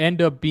it could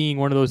end up being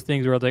one of those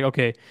things where it's like,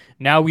 okay,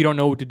 now we don't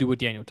know what to do with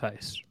Daniel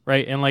Tice,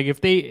 right? And like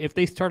if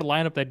they start a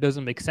lineup that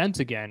doesn't make sense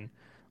again,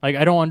 like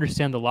I don't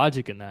understand the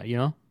logic in that,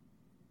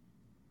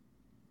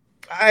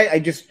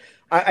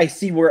 I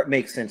see where it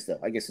makes sense, though,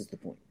 I guess is the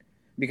point.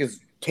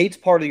 Because Tate's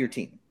part of your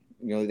team.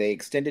 They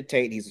extended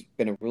Tate. He's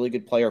been a really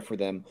good player for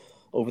them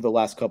over the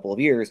last couple of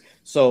years.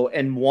 So,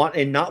 and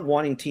not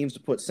wanting teams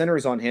to put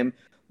centers on him,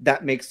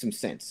 that makes some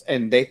sense.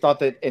 And they thought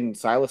that, and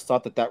Silas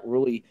thought that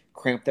really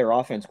cramped their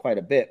offense quite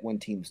a bit when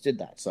teams did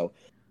that. So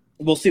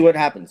we'll see what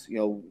happens,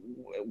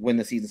 when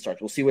the season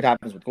starts. We'll see what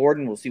happens with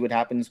Gordon. We'll see what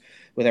happens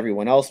with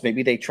everyone else.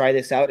 Maybe they try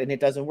this out and it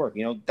doesn't work.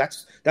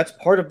 That's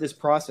part of this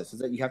process, is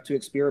that you have to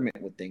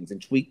experiment with things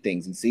and tweak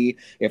things and see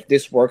if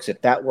this works,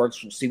 if that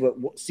works. We'll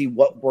see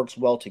what works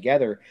well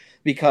together.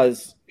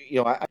 Because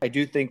I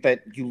do think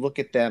that you look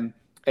at them,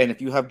 and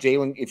if you have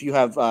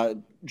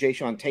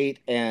Jayshawn Tate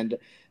and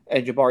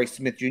Jabari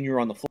Smith Jr.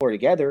 on the floor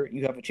together,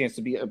 you have a chance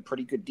to be a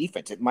pretty good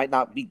defense. It might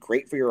not be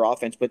great for your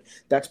offense, but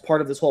that's part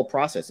of this whole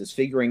process, is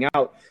figuring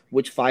out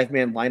which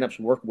 5-man lineups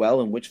work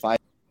well and which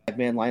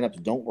 5-man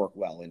lineups don't work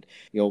well. And,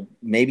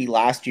 maybe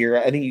last year,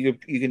 I think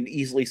you can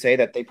easily say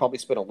that they probably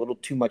spent a little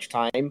too much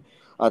time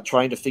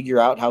trying to figure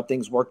out how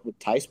things worked with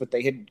Tice, but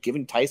they had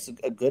given Tice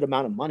a good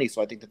amount of money.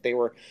 So I think that they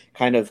were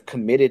kind of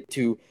committed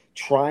to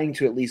trying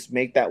to at least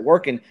make that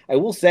work. And I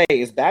will say,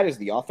 as bad as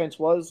the offense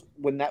was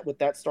with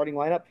that starting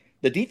lineup,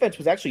 the defense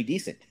was actually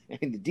decent. I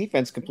mean, the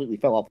defense completely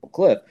fell off a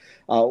cliff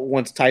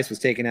once Tice was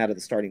taken out of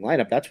the starting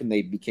lineup. That's when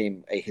they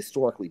became a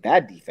historically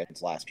bad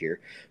defense last year.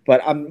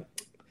 But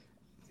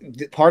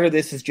part of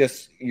this is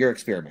just you're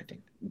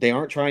experimenting. They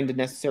aren't trying to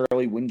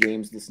necessarily win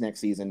games this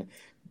next season.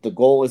 The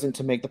goal isn't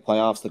to make the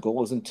playoffs. The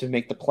goal isn't to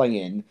make the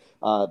play-in.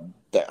 I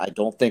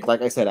don't think,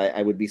 like I said,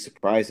 I would be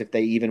surprised if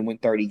they even win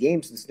 30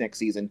 games this next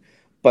season.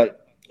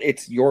 But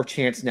it's your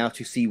chance now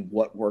to see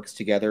what works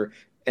together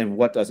and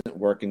what doesn't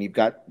work, and you've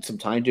got some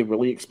time to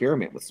really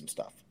experiment with some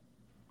stuff.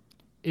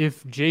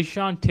 If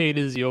Jayshawn Tate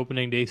is the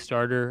opening day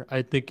starter,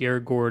 I think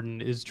Eric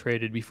Gordon is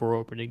traded before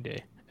opening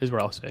day, is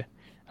what I'll say.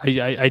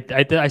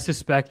 I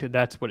suspect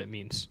that's what it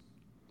means.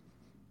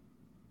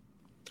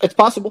 It's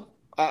possible.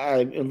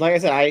 Like I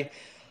said,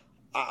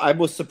 I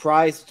was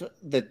surprised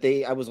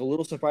I was a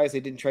little surprised they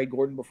didn't trade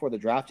Gordon before the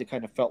draft. It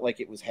kind of felt like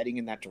it was heading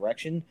in that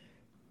direction,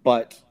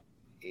 but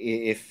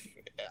if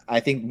I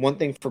think one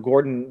thing for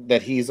Gordon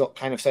that he's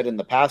kind of said in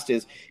the past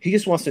is he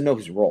just wants to know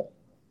his role.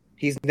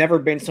 He's never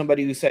been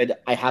somebody who said,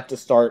 I have to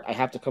start, I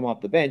have to come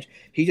off the bench.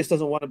 He just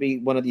doesn't want to be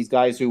one of these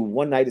guys who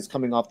one night is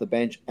coming off the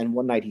bench and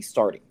one night he's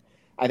starting.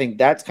 I think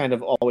that's kind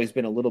of always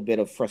been a little bit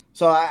of frustration.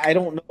 So I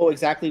don't know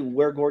exactly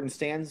where Gordon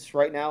stands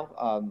right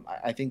now.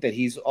 I think that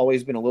he's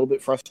always been a little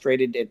bit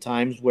frustrated at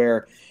times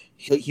where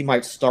he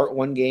might start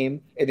one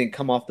game and then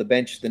come off the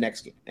bench the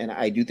next game. And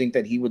I do think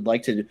that he would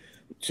like to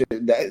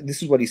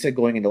this is what he said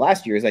going into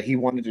last year, is that he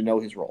wanted to know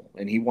his role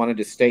and he wanted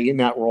to stay in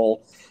that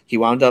role. He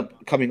wound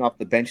up coming off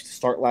the bench to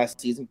start last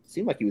season.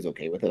 Seemed like he was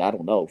okay with it. I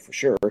don't know for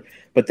sure.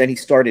 But then he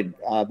started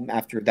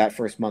after that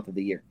first month of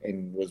the year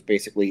and was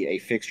basically a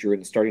fixture in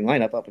the starting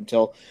lineup up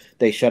until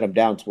they shut him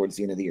down towards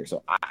the end of the year.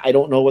 So I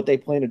don't know what they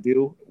plan to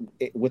do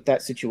with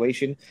that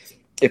situation.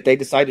 If they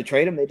decide to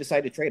trade him, they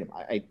decide to trade him.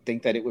 I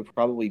think that it would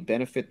probably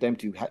benefit them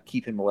to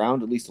keep him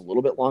around at least a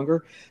little bit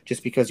longer,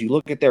 just because you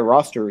look at their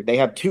roster, they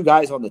have two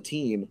guys on the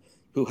team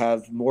who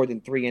have more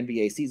than 3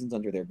 NBA seasons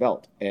under their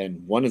belt.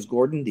 And one is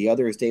Gordon, the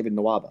other is David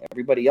Nwaba.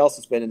 Everybody else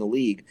has been in the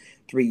league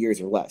 3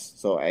 years or less.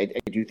 So I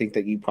do think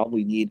that you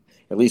probably need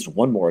at least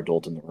one more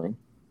adult in the room.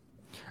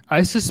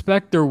 I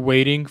suspect they're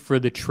waiting for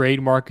the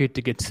trade market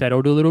to get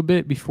settled a little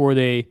bit before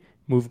they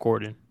move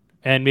Gordon.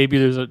 And maybe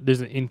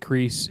there's an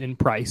increase in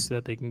price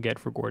that they can get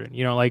for Gordon.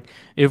 You know, like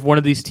if one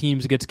of these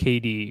teams gets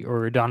KD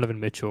or Donovan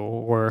Mitchell,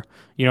 or,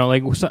 you know,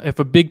 like if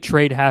a big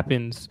trade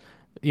happens,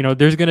 you know,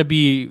 there's going to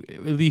be,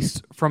 at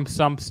least from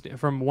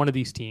one of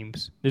these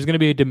teams, there's going to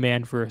be a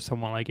demand for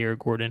someone like Eric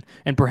Gordon.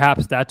 And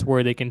perhaps that's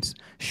where they can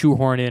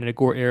shoehorn in an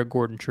Eric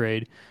Gordon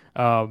trade.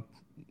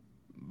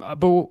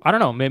 But I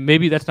don't know.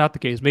 Maybe that's not the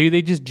case. Maybe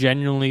they just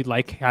genuinely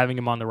like having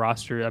him on the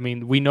roster. I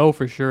mean, we know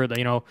for sure that,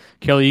 you know,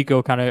 Kelly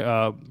Iko kind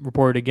of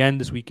reported again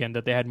this weekend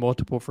that they had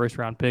multiple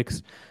first-round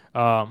picks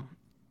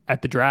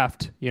at the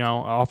draft, you know,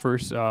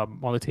 offers on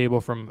the table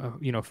from,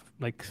 you know,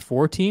 like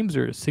 4 teams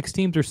or 6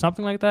 teams or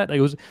something like that. Like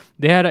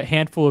they had a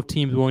handful of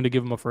teams willing to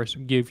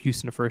give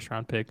Houston a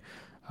first-round pick.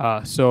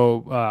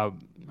 So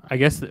I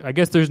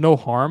guess there's no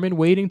harm in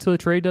waiting till the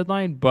trade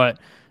deadline, but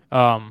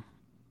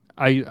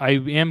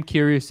I am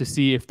curious to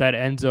see if that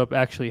ends up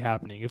actually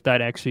happening. If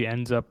that actually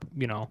ends up,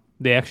 you know,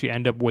 they actually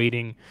end up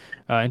waiting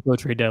until the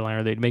trade deadline,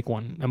 or they'd make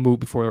a move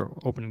before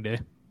opening day.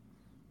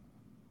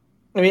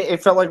 I mean,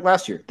 it felt like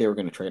last year they were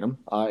going to trade him,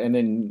 and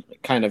then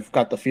kind of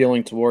got the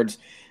feeling towards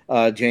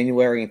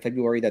January and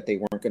February that they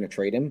weren't going to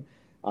trade him.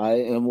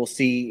 And we'll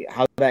see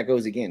how that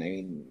goes again. I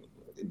mean,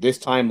 this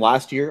time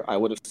last year, I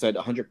would have said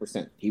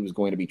 100% he was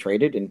going to be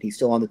traded, and he's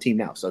still on the team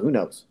now. So who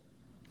knows?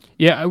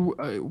 Yeah,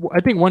 I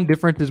think one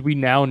difference is we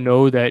now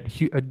know that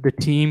the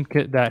team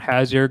that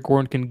has Eric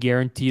Gordon can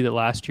guarantee the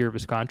last year of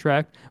his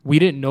contract. We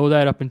didn't know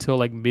that up until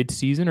like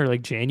mid-season or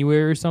like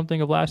January or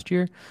something of last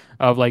year,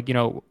 of like, you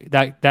know,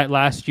 that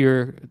last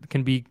year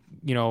can be,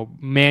 you know,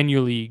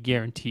 manually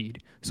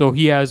guaranteed. So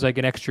he has like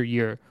an extra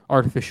year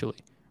artificially,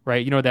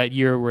 right? You know, that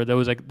year where there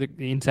was like the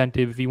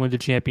incentive if he wins a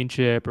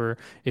championship or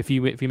if he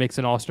makes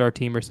an all-star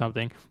team or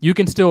something, you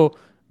can still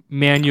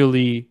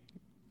manually,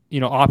 you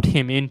know, opt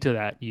him into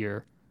that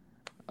year.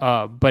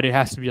 But it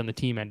has to be on the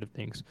team end of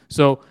things.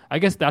 So I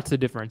guess that's the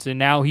difference. And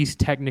now he's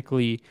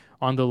technically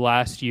on the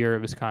last year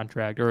of his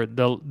contract, or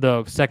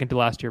the second to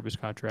last year of his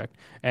contract,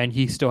 and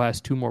he still has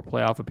 2 more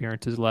playoff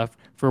appearances left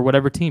for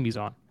whatever team he's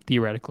on,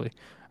 theoretically.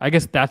 I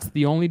guess that's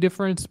the only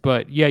difference.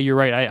 But yeah, you're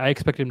right. I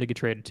expected him to get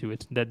traded too.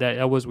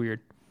 That was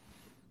weird.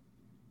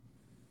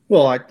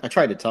 Well, I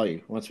tried to tell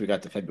you once we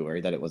got to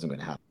February that it wasn't going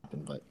to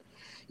happen, but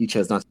you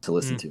chose not to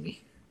listen to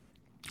me.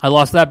 I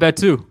lost that bet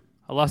too.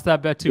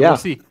 Yeah. We'll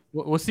see.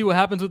 We'll see what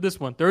happens with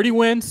this one. 30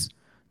 wins.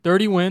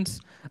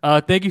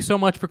 Thank you so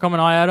much for coming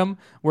on, Adam.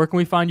 Where can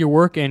we find your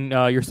work and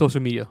your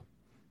social media?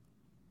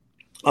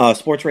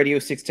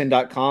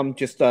 Sportsradio610.com.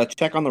 Just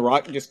check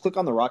on just click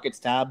on the Rockets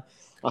tab.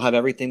 I'll have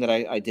everything that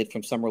I did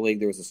from Summer League.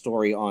 There was a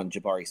story on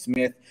Jabari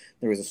Smith.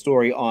 There was a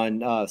story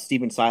on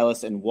Stephen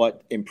Silas and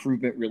what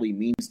improvement really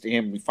means to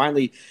him. We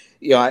finally,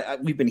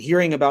 we've been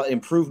hearing about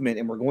improvement,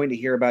 and we're going to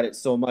hear about it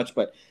so much,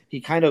 but he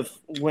kind of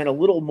went a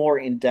little more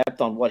in depth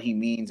on what he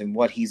means and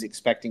what he's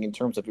expecting in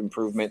terms of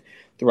improvement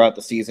throughout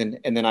the season.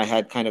 And then I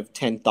had kind of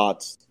 10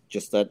 thoughts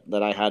just that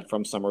I had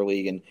from Summer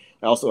League. And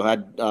I also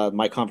had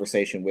my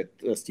conversation with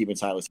Stephen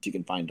Silas you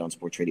can find on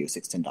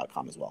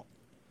sportsradio610.com as well.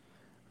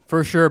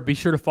 For sure. Be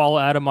sure to follow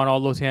Adam on all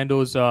those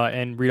handles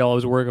and read all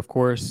his work, of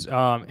course.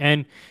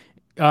 And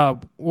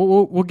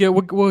we'll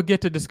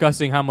get to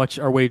discussing how much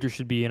our wager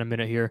should be in a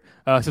minute here.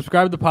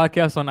 Subscribe to the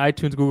podcast on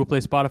iTunes, Google Play,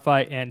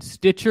 Spotify, and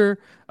Stitcher.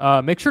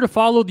 Make sure to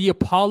follow the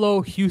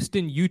Apollo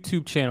Houston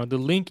YouTube channel. The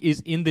link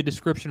is in the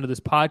description of this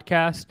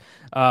podcast.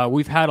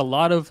 We've had a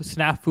lot of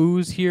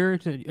snafus here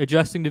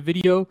adjusting the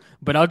video,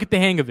 but I'll get the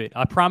hang of it.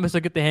 I promise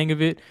I'll get the hang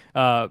of it.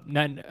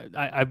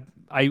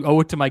 I owe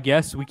it to my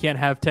guests. We can't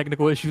have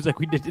technical issues like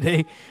we did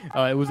today.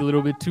 It was a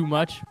little bit too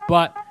much,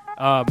 but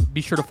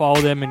be sure to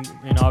follow them and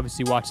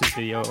obviously watch this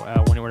video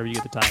whenever you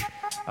get the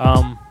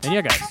time. And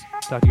yeah, guys,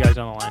 talk to you guys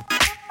down the line.